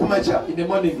 in the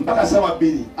morning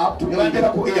up to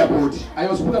airport. I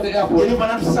was put at the airport.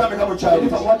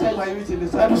 What time I reached in the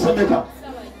sun?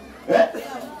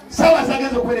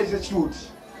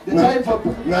 The time for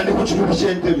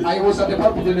I was at the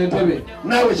pulpit in Entebbe.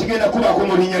 Now it's again a Kuba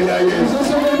Komorinya. It's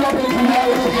also going to happen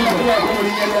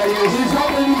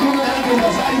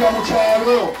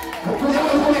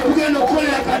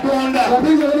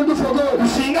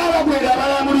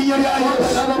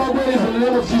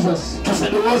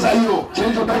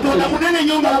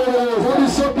what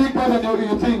is so big more than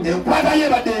you think?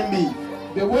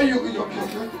 The way you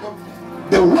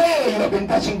have been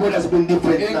touching God has been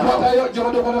different now.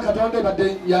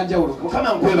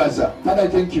 Father, I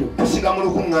thank you. We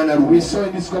saw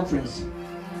in this conference.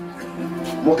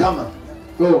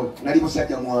 God,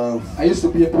 I used to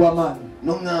be a poor man.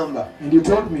 And you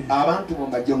told me, I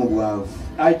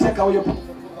take away your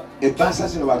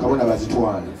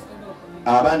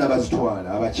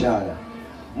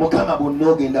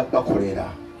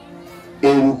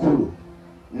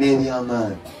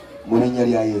Mulinya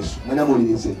lya Yesu mwena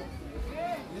mulirize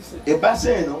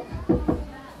ebasa eno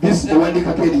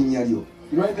ewandikako erinnya lyo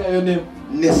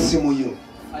n'essimu yo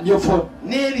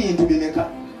n'ebintu bimeka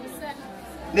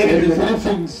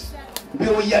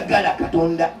by'oyagala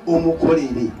Katonda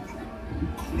omukolere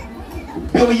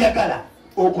by'oyagala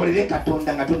okolere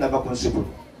Katonda nga tonnava ku nsibulu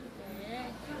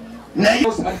naye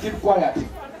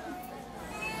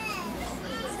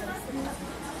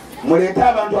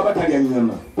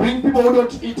bring people who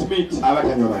don't eat meat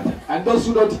and those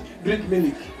who don't drink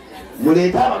milk. Those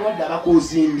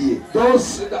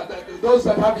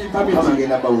that have infirmity,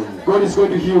 God is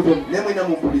going to heal them.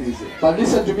 But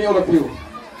listen to me, all of you.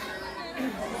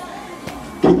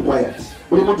 Keep quiet.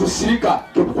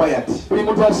 Keep quiet.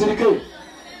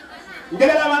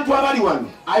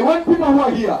 I want people who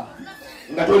are here.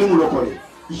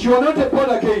 You are not a born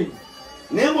again.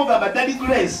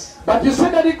 But you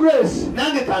said Daddy Grace.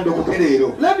 Let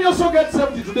me also get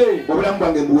saved today.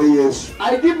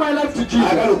 I give my life to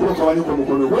Jesus.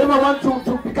 Whoever wants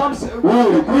to become saved.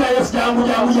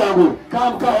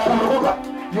 Come.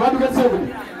 You want to get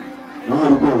saved?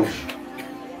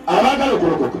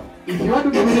 If you want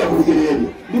to get saved,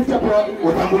 lift up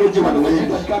your hand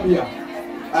and come here.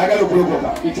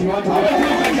 If you want to get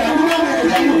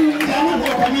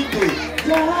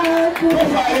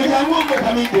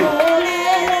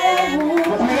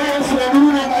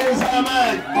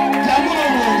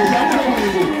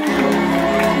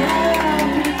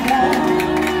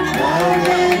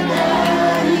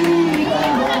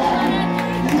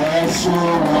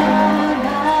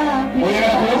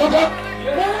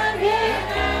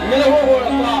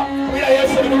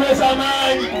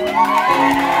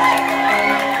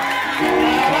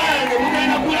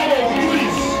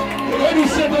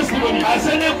I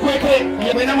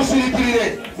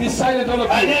Be silent, all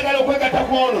of you.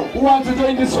 Who want to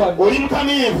join this one?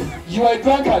 You are a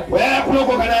drunkard. You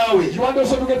want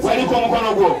also to get saved.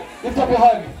 Lift up your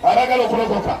hand.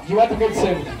 You want to get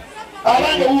saved.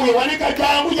 Abange uwe wanika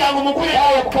jangu jangu mukule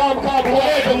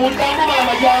kuleto mujangu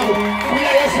mama jangu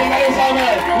kulia Yesu ngaleza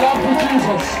amani. Love to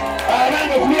Jesus.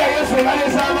 Abange kulia Yesu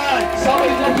ngaleza amani.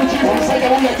 Somebody love to Jesus. Omusajja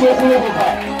uwe akiwa kulokoka.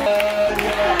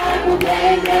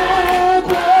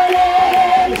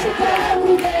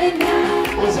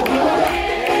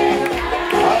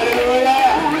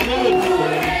 Hallelujah.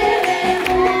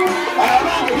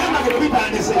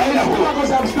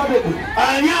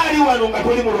 Anyali wano nga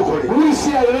toli mulokole. Who is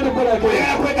here? You don't go like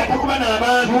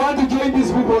that. You want to join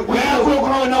these people. You want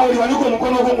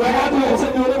to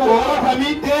accept the whatever you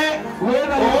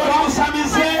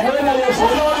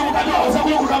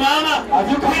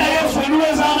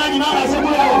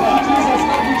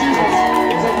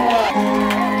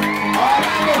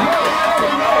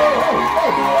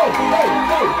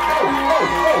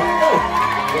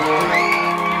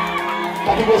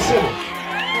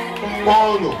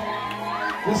Ono.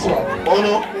 This one.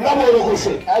 Ono ngabo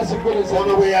olokose. As you go to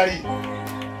ono bwe yali.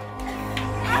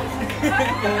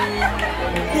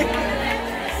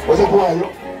 Oze kuwayo.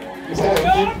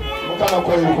 Mukama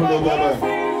kwa yukundo baba.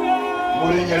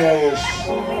 Mulinnya lya Yesu.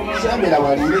 Sambira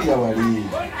wali ya wali.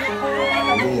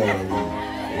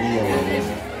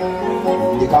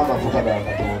 Ndi kama futa da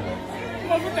katonda.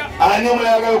 Ani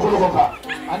omulaga okulokoka.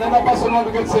 Another person want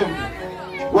to get saved.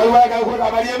 Waliwaga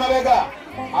okulokoka bali emabega.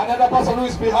 Another person who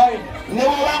is behind. Even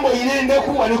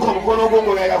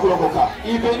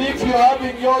if you are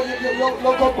having your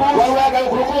local boots.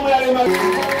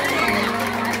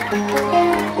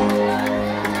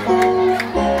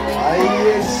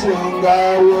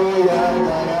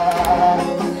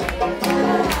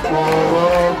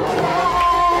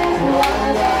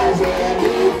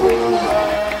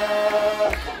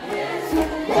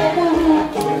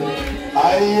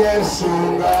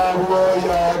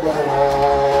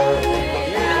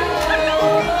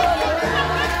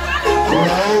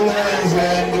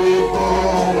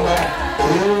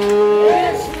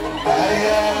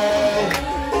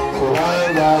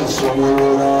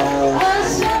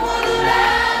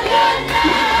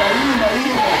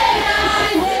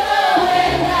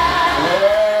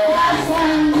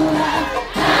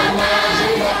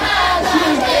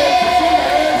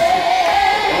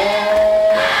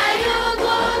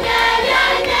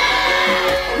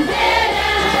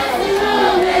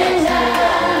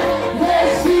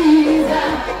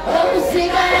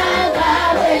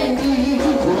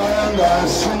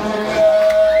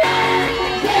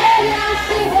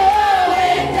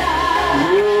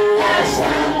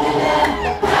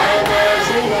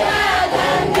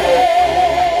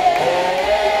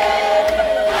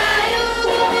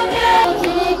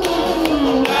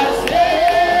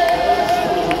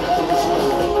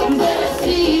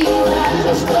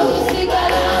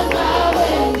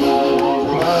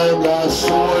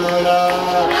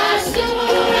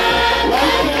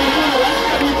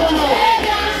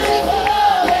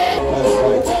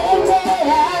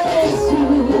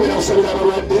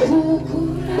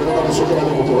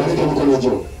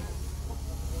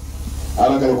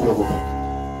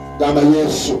 Gamba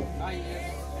Yesu.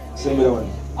 Sembera wano.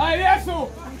 Yesu.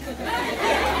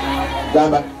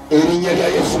 Gamba erinnya lya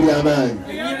Yesu ly'amaanyi.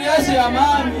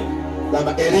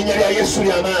 Gamba erinnya lya Yesu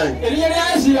ly'amaanyi.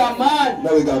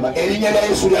 Nawe gamba erinnya lya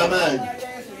Yesu ly'amaanyi.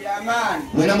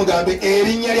 Mwena mugambe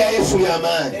erinnya lya Yesu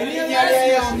ly'amaanyi.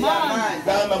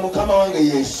 Gamba Mukama wange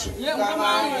Yesu.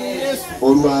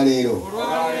 Olwaleero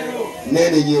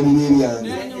nenenya ebibi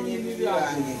byange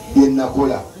bye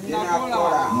nakola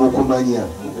mukumanya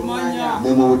ne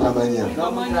mu butamanya.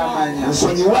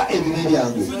 Nsonyiwa ebibi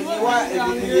byange.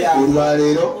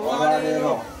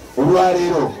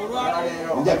 Olwaleero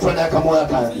njatula n'akamwa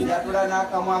kange.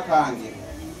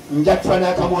 Njatula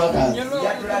n'akamwa kange.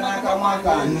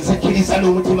 Nzikiriza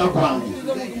n'omutima gwange.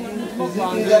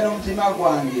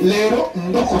 Leero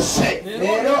ndokose.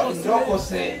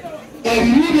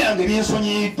 Ebibi byange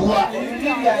byensonyiddwa.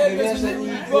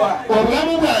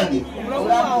 Obulamu bwange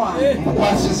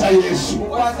mbukwasiza Yesu.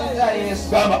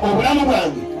 Gamba obulamu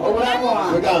bwange.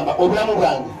 Gamba obulamu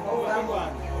bwange.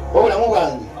 Obulamu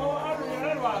bwange.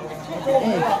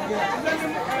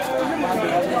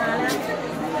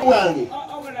 Bwange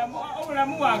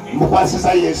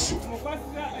mbukwasiza Yesu.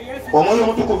 Omwoyo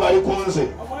omutukuvu ali ku nze.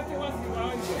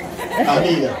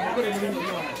 Amina.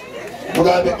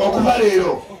 Mugambe okuva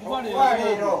leero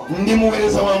ndi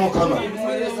muweereza wa Mukama.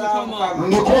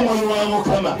 Ndiko omwoyo wa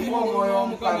Mukama.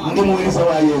 Ndi muweereza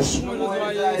wa Yesu.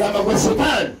 Gamba gwe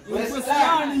Setaani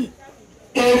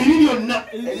ebibi byonna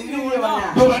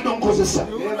byobadde onkozesa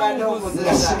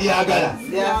nga sibyagala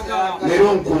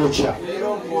leero nkwokya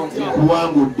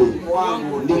nkuwangudde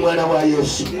ndi mwana wa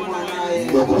Yesu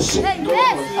ndokose.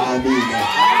 Amiina.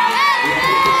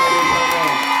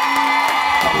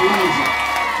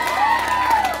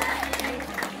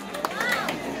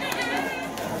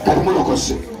 Kati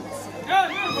mulokose.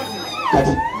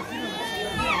 Kati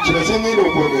kino kyengenda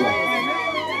okwogera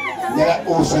njala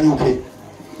osanyuke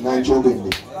nga nkyogedde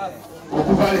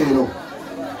okuva leero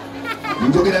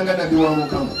njogera nga nabbi wa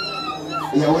Mukama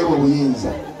eyaweebwa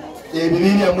obuyinza. Ebibi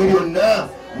byammwe byonna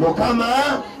Mukama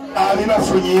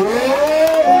abibafunyire.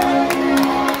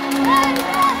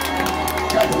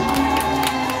 Kati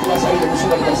tubasabire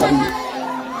musumba, tubasabire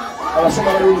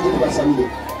abasumba balungi, tubasabire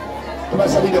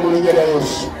tubasabire mu linnya lya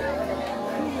Yesu.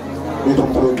 Leeta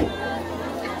omukono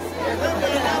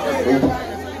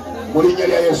mu linnya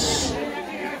lya Yesu.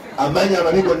 Amaanyi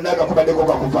amabi gonna gakubaddeko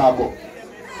gakuvaako,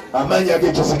 amaanyi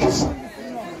ag'ekyosekesa,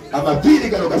 amaviiri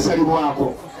gano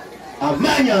gasalibwako,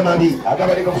 amaanyi amabi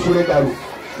agabadde gakusuula eddalu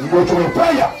ng'okiwe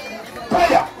paya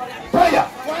paya paya.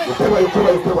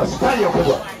 Yokebwa sitaani,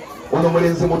 yokebwa. Ono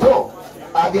mulenzi muto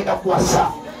agenda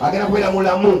kuwasa, agenda kubeera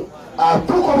mulamu,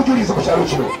 atuuka obujulizi ku kyalo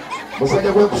kino.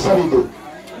 Musajja gwekusabidde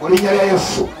mu linnya lya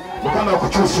Yesu. Mukama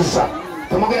akukyusiza,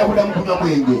 temugenda kuddamu kunywa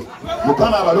mwenge.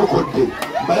 Mukama abalokodde,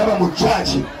 mbalaba mu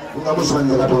kyaki nga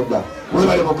musonyiza Katonda.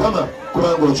 Webale Mukama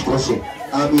kubanga okikose.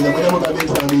 Amiina. Mwena mugambe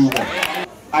nti amiina.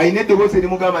 Alina eddoboozi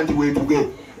erimugamba nti bwetuge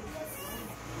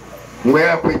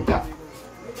ngwera kwetta,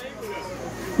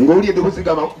 ng'owulya eddoboozi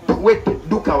gamba wette,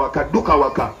 dduka waka, dduka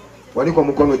waka. Waliko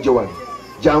omukono gye wano,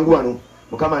 jangu wano.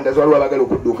 Mukama ndaze waliwo abagala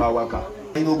okudduka awaka.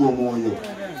 Alina ogw'omwoyo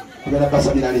tugenda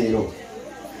basabira leero.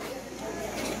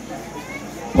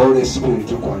 Holy Spirit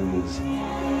tukwaniriza.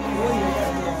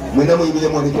 Mwena muyimire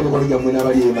mwoneke emikono gyammwe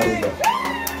n'abali emabega.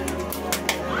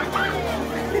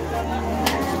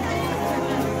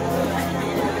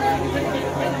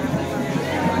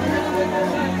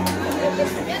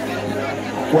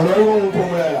 Wano waliwo omuntu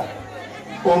omulala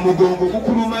omugongo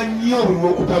gukuluma nnyo buli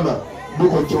lw'okutama.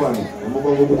 Dukojje wano,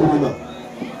 omugongo gukuluma.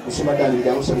 Musoma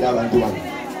ddalirira musabira abantu wano.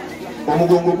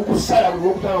 Omugongo gukusala buli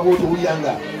lw'okutama bw'oti owulira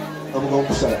nga omugongo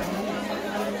gukusala.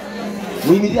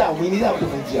 Muyimirire awo, muyimirire awo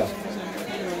temujja.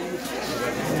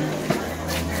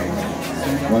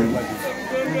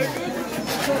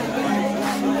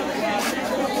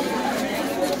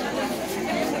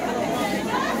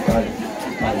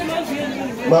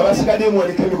 Mwabasigadde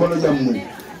muwanike emikono gyammwe.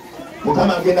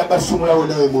 Mukama agenda basumula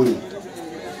wonna we muli.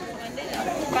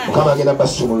 Mukama agenda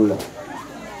basumulula.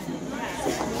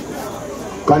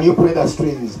 Can you play the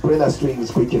strings? Play the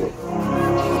strings quickly.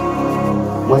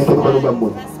 Muwanike emikono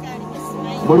gyammwe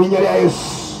mu linnya lya Yesu.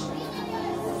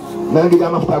 Nangira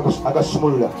amafuta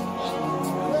agasumulula.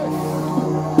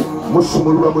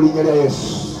 Musumululwa mu linnya lya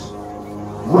Yesu.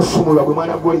 Musumulwa bwe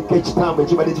mwana gw'oliko ekitambo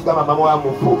ekibadde kigamba mama wa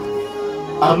mufu.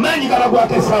 Amaanyi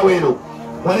galagwako essaawa eno.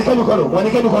 Mwanike emikono,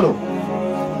 mwanike emikono.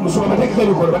 Musuma bateekeko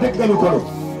emikono, bateekeko emikono.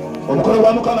 Omukono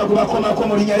gwa Mukama gubakomako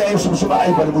mu linnya lya Yesu. Musuma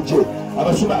Ivan mujje.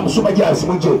 Abasumba Jasi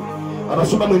mujje.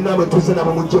 Abasumba mwenna bwe tuzze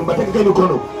nabo mujje. Mubateekeko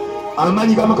emikono.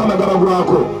 Amaanyi ga Mukama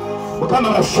gabagwako. Mukama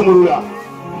basumulula.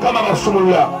 Mukama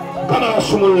basumulula. Mukama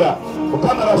basumulula.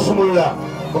 Mukama basumulula.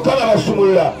 Mukama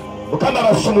basumulula. Mukama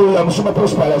basumulula. Musuma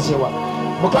Prosper asewa.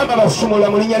 Mukama basumulula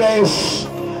mu linnya lya Yesu.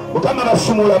 Mukama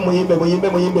basumulula. Muyimbe, muyimbe,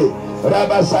 muyimbe.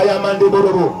 Raba saya mande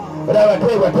borobo. Raba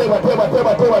tebwa. Tebwa.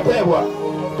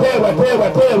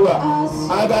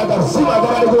 Aga sima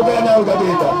agabali kugenda nawe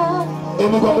gagenda.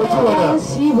 Emigongo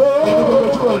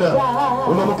tuwona.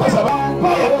 Ono mukasa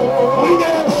baya. Muyinga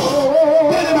Yesu.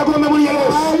 Tena magombe muyinga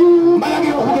Yesu.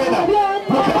 Malagiro kugenda.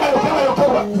 Mukaba.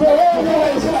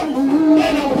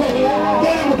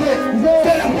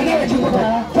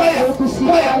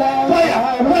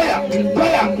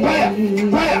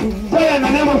 Fire in the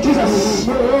name of Jesus.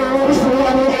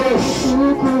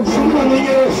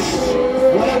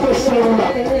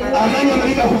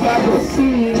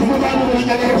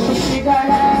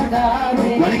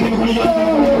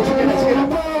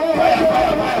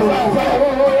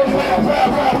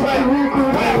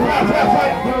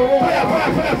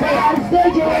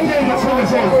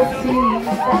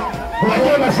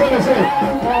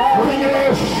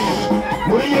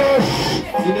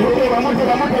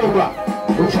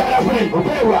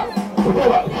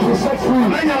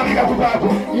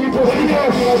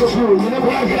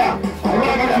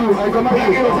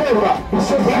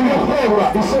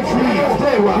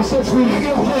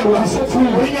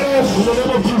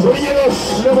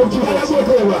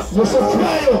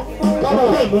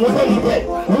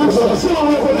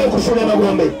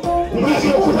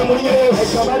 Mulagira okuta mu linnya lya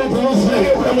Yesu.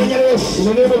 Mulagira okuta mu linnya lya Yesu.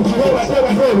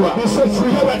 Tebateebwa.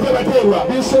 Tebateebwa. Tebateebwa.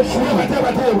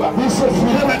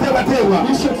 Teebwa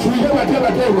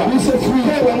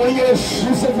mu linnya lya Yesu.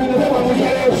 Teebwa mu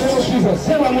linnya lya Yesu.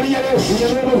 Teebwa mu linnya lya Yesu.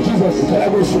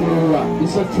 Talaga osumululwa.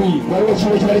 Waliwo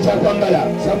kino ekibali kyakwambala.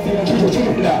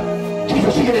 Kikyo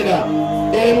kigenda.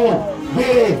 Emu.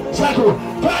 Bere. Satu.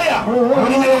 Fire. Mu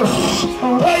linnya lya Yesu.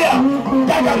 Fire.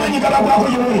 Taga amanyi gabagwako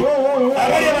gyemuli.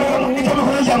 Abali abamunika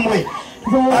emikono gyammwe.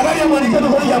 Abali abamunika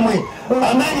emikono gyammwe.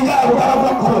 Amanyi gaabo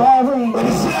gabagwako.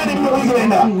 Ebisiraani bino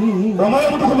bigenda. Omwoyo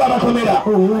omutukuvu abatomera.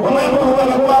 Omwoyo omutukuvu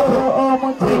abagwako.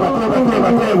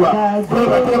 Teebwa.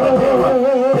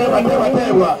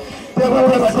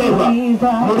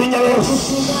 Mu linnya lya Yesu.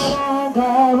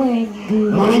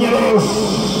 Mu linnya lya Yesu.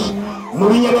 Mu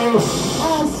linnya lya Yesu.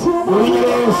 Mu linnya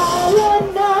lya Yesu.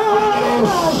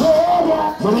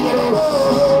 Mu linnya lya Yesu.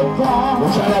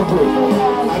 Mukyala gwe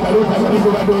agaluuka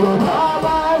akabikubadde olwota.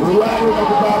 Olwali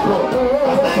gakuvaako.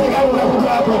 Amaanyi gaabo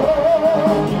gakuvaako.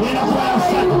 Ngenda kukola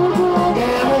ssatu.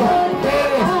 Emu,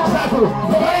 bbiri, ssatu.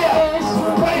 Fire!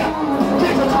 Fire!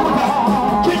 Kikyo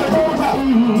kimuta. Mu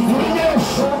linnya lya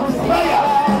Yesu. Fire!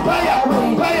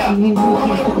 Omwoyo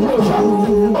okukutuusa.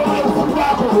 Omwoyo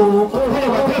okukuvaako.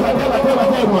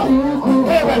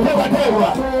 Teebwa.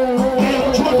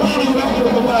 Kimutwali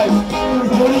gibakutukuvu bwayo.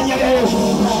 Mu linnya lya Yesu.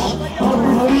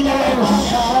 Mu linnya lya Yesu.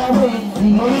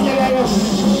 Mu linnya lya Yesu.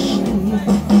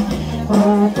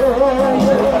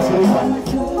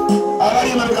 Abali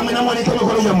emabega mwena mwanika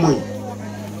emikono gyammwe.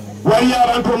 Waliyo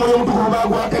abantu omwoyo omutukuvu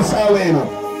bagwako essaawa eno.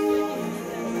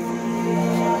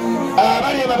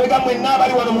 Abali emabega mwenna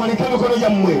abali wano mwanika emikono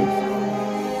gyammwe.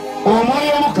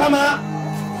 Omwoyo Mukama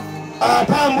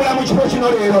atambula mu kifo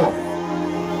kino leero.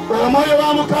 Omwoyo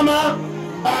wa Mukama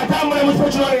atambula mu kifo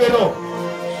kino leero.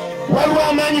 Waliwo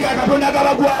amaanyi ga Katonda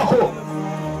agabagwako.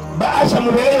 Baasha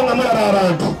mubeereyo nga mulaba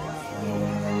abantu.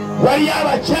 Waliyo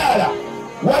abakyala.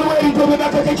 Waliwo ebintu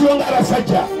byebakaka ekiro nga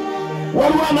abasajja.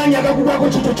 Waliwo amaanyi agakugwako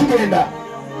kito kigenda.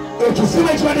 Ekisibo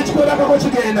ekibadde kikwebakako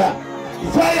kigenda.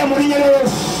 Fire mu linnya lya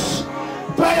Yesu.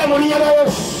 Fire mu linnya lya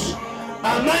Yesu.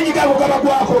 Amaanyi gago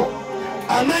gabagwako.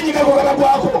 Amaanyi gago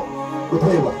gabagwako.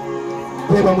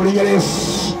 Teebwa mu linnya lya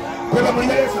Yesu. Teebwa mu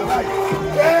linnya lya Yesu.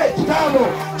 Kitambo.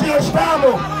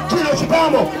 Kino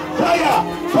kitambo. Fire.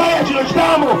 Kino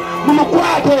kitambo.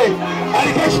 Mumukwate.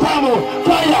 Aliko ekitambo.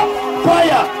 Fire.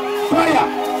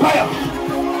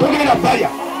 Togenda fire.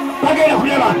 Togenda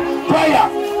kulya bantu.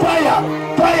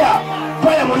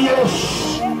 Fire mu linnya lya Yesu.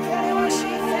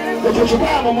 Ekyo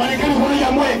kitambo mwanike emikono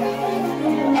gyammwe.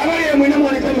 Abali emwena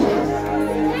mwanike emikono.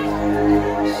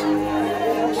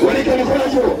 Wanika emikono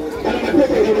gyo. Gano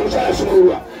mateeka eryo omukyala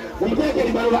asumululwa. Omuteeka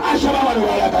eribalula asaba wano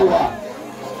walagawa.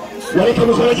 Wanika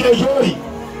emikono gyo gy'oli.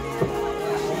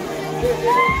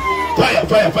 Fire.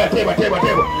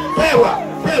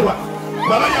 Teebwa.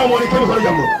 Babali awo mwanike emikono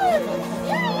gyammwe.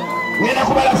 Ngenda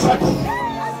kubala ssatu.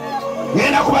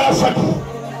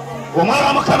 Omwoyo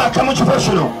wa Mukama akka mu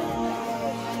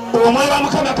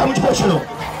kifo kino.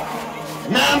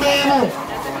 Namba emu,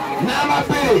 namba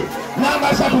bbiri,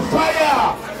 namba ssatu. Fire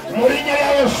mu linnya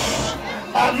lya Yesu.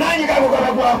 Amaanyi gago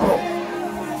gabagwako.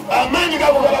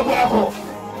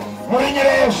 Mu linnya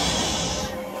lya Yesu.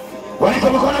 Wanika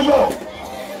emikono gyo.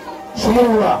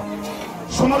 Sumulula.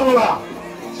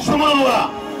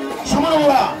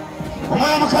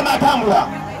 Omwoyo Mukama atambula.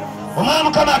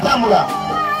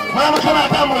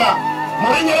 Mu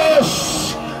linnya lya Yesu.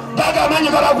 Gaga amaanyi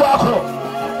gabagwako.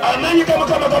 Amaanyi ga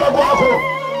Mukama gabagwako.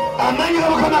 Amaanyi ga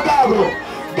Mukama gago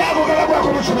gabagwako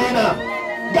mu kibiina.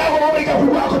 Gago bali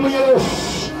gakugwako mu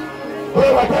Yesu.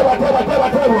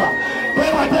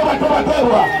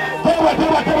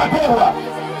 Teebwa.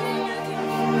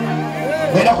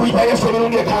 Ngenda kuyita Yesu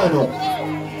emirundi 5.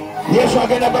 Yesu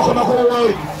agenda gakomako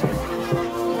buwoli.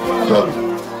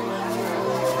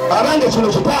 Abange kino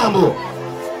kitambo.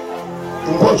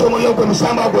 Nkwoki omuliro gwe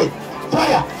musamba gwe.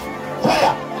 Fire.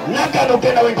 Nagano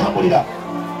genda wentambulira.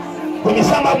 Gwe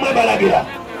misamba mwe balagira.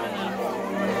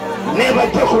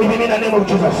 Never take with me in the name of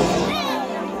Jesus.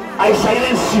 I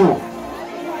silence you.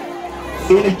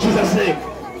 In Jesus' name.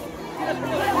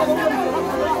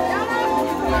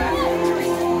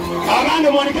 Abandi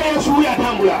mwanike Yesu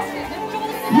yatambula.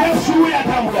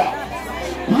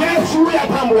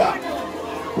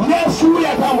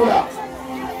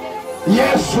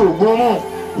 Yesu gumu.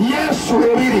 Yesu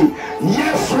ebiri.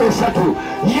 Yesu esatu.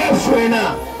 Yesu ena.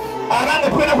 Abandi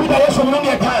kwenda kwita Yesu mirundi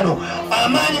 5.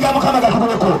 Amaanyi ga Mukama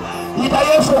gakubeko. Ita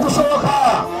Yesu okusoboka.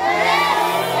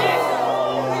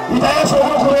 Ita Yesu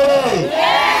okubere.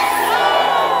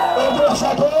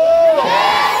 Ogwosatu.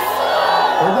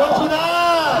 Ogwokuna.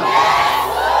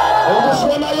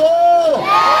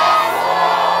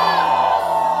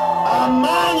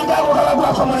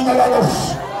 linnya lya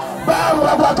Yesu baabo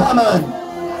bakwako amaanyi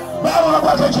baabo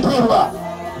bakwako ekitiibwa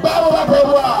baabo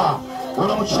bateebwa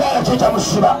ono mukyala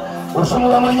kyekyamusiba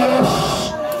osumulwa mu linnya lya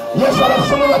Yesu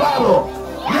abasumulwa baabo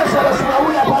Yesu abasumulwa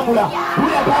wuyo atambula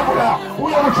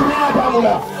wuyo mukibiina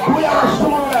atambula wuyo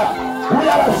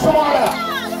abasumulula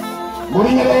mu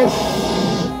linnya lya Yesu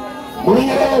mu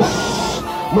linnya lya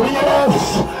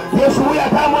Yesu Yesu wuyo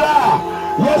atambula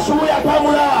Yesu wuyo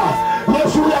atambula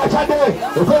Yesu wuyo akadde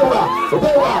oteebwa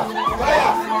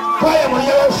faya mu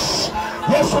linnya lya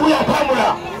Yesu wuyo atambula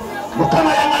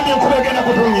Mukama yangambye enkuba egenda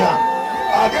kutonya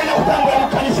agenda kutambula mu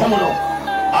kkanisa muno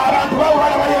abantu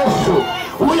bawulala ba Yesu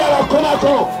wuyo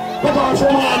abakomako bakawansa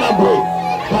omwana gwe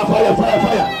faya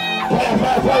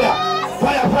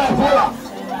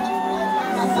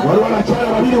waliwo abakyala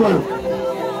babiri wano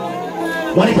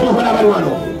wanike mikono abali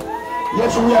wano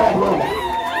Yesu wuyo abakomako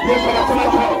Yesu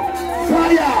abakomako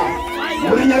faya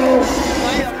mu linnya lya Yesu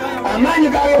amaanyi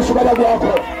ga Yesu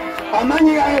gabagwako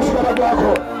amaanyi ga Yesu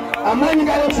gabagwako amaanyi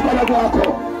ga Yesu gabagwako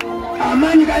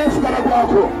amaanyi ga Yesu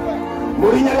gabagwako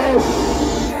mu linnya lya Yesu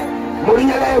mu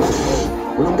linnya lya Yesu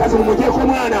uno mukazi mumugyeko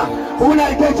omwana ubuno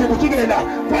aliko ekintu kigenda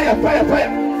faya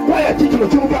kikino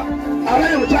kimuga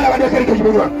abaana omukyala abaddeko eriko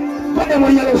ekimunywa faya mu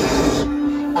linnya lya Yesu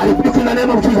alipiku na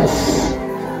name of Jesus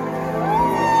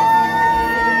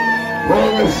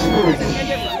Holy Spirit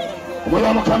omwoyo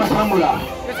wa Mukama tambula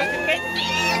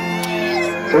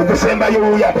ogusembayo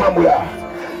wuyo atambula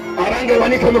abange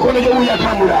ewanika emikono gyo wuyo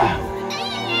atambula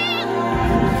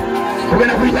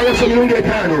tugenda kuyita Yesu emirundi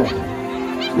 5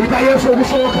 yita Yesu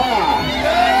ogusooka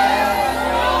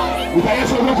yita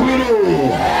Yesu ogwokubiri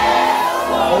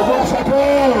ogwokusatu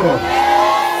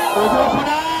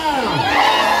ogwokuna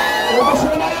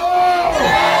ogusembayo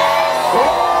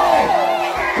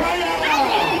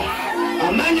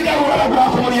amaanyi gago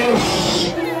galagwako muri Yesu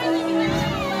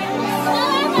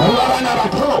waliwo abaana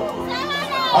abato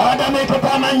abadameeteka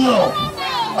amannyo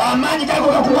amaanyi gago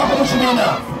gakugwako mu kibiina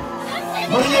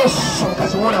muri Yesu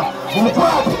omukazi wona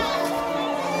mumukwate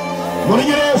mu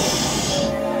linnya lya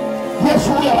Yesu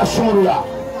wuyo abasumulula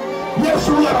Yesu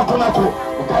wuyo abakomako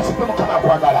mukazi gwe Mukama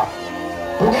akwagala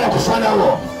togenda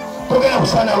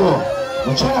kusanawo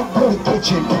mukyala gwe oliko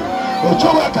ekintu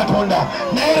ekyobwa Katonda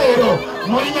naye leero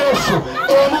mu linnya Yesu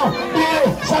emu bbiri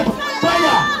satu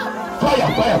faya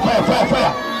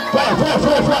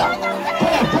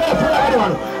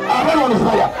abali wano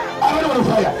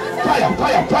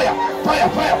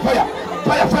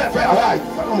faya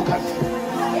omukazi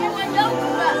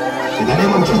in the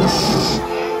name of Jesus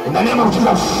in the name of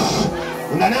Jesus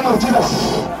in the name of Jesus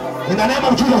in the name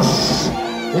of Jesus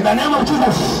in the name of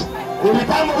Jesus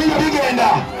ebitambo bino bigenda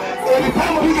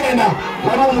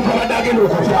waliwo omuntu abadde agenda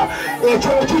okutya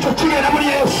ekyo kikyo kigenda muri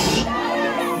Yesu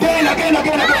genda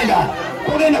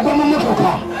kugenda gwa mu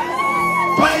motoka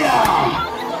faya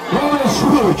Holy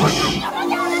Spirit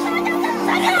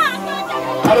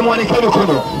kale mwanike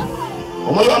emikono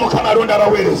omwoyo wa Mukama alonda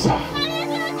abaweereza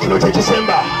kino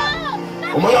kyekisemba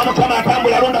omwoyo wa Mukama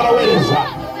atambula alonda abaweereza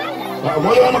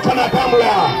omwoyo wa Mukama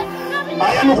atambula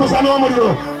ayanukuza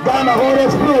n'omuliro gamba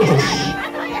Holy Spirit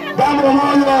gamba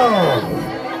omwoyo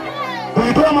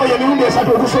tuyite omwoyo emirundi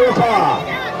 3 ogusooka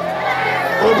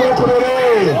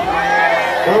ogwokubiri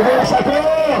ogwokusatu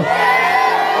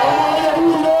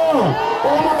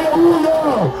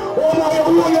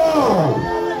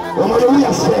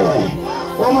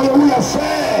omwoyo wuyo ase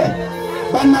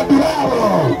bannabbi baabo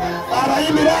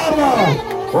abayimbi baabo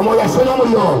omwoyo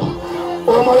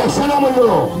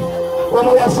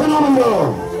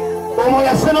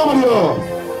ase n'omuliro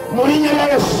mu linnya lya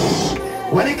Yesu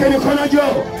wanika emikono gyo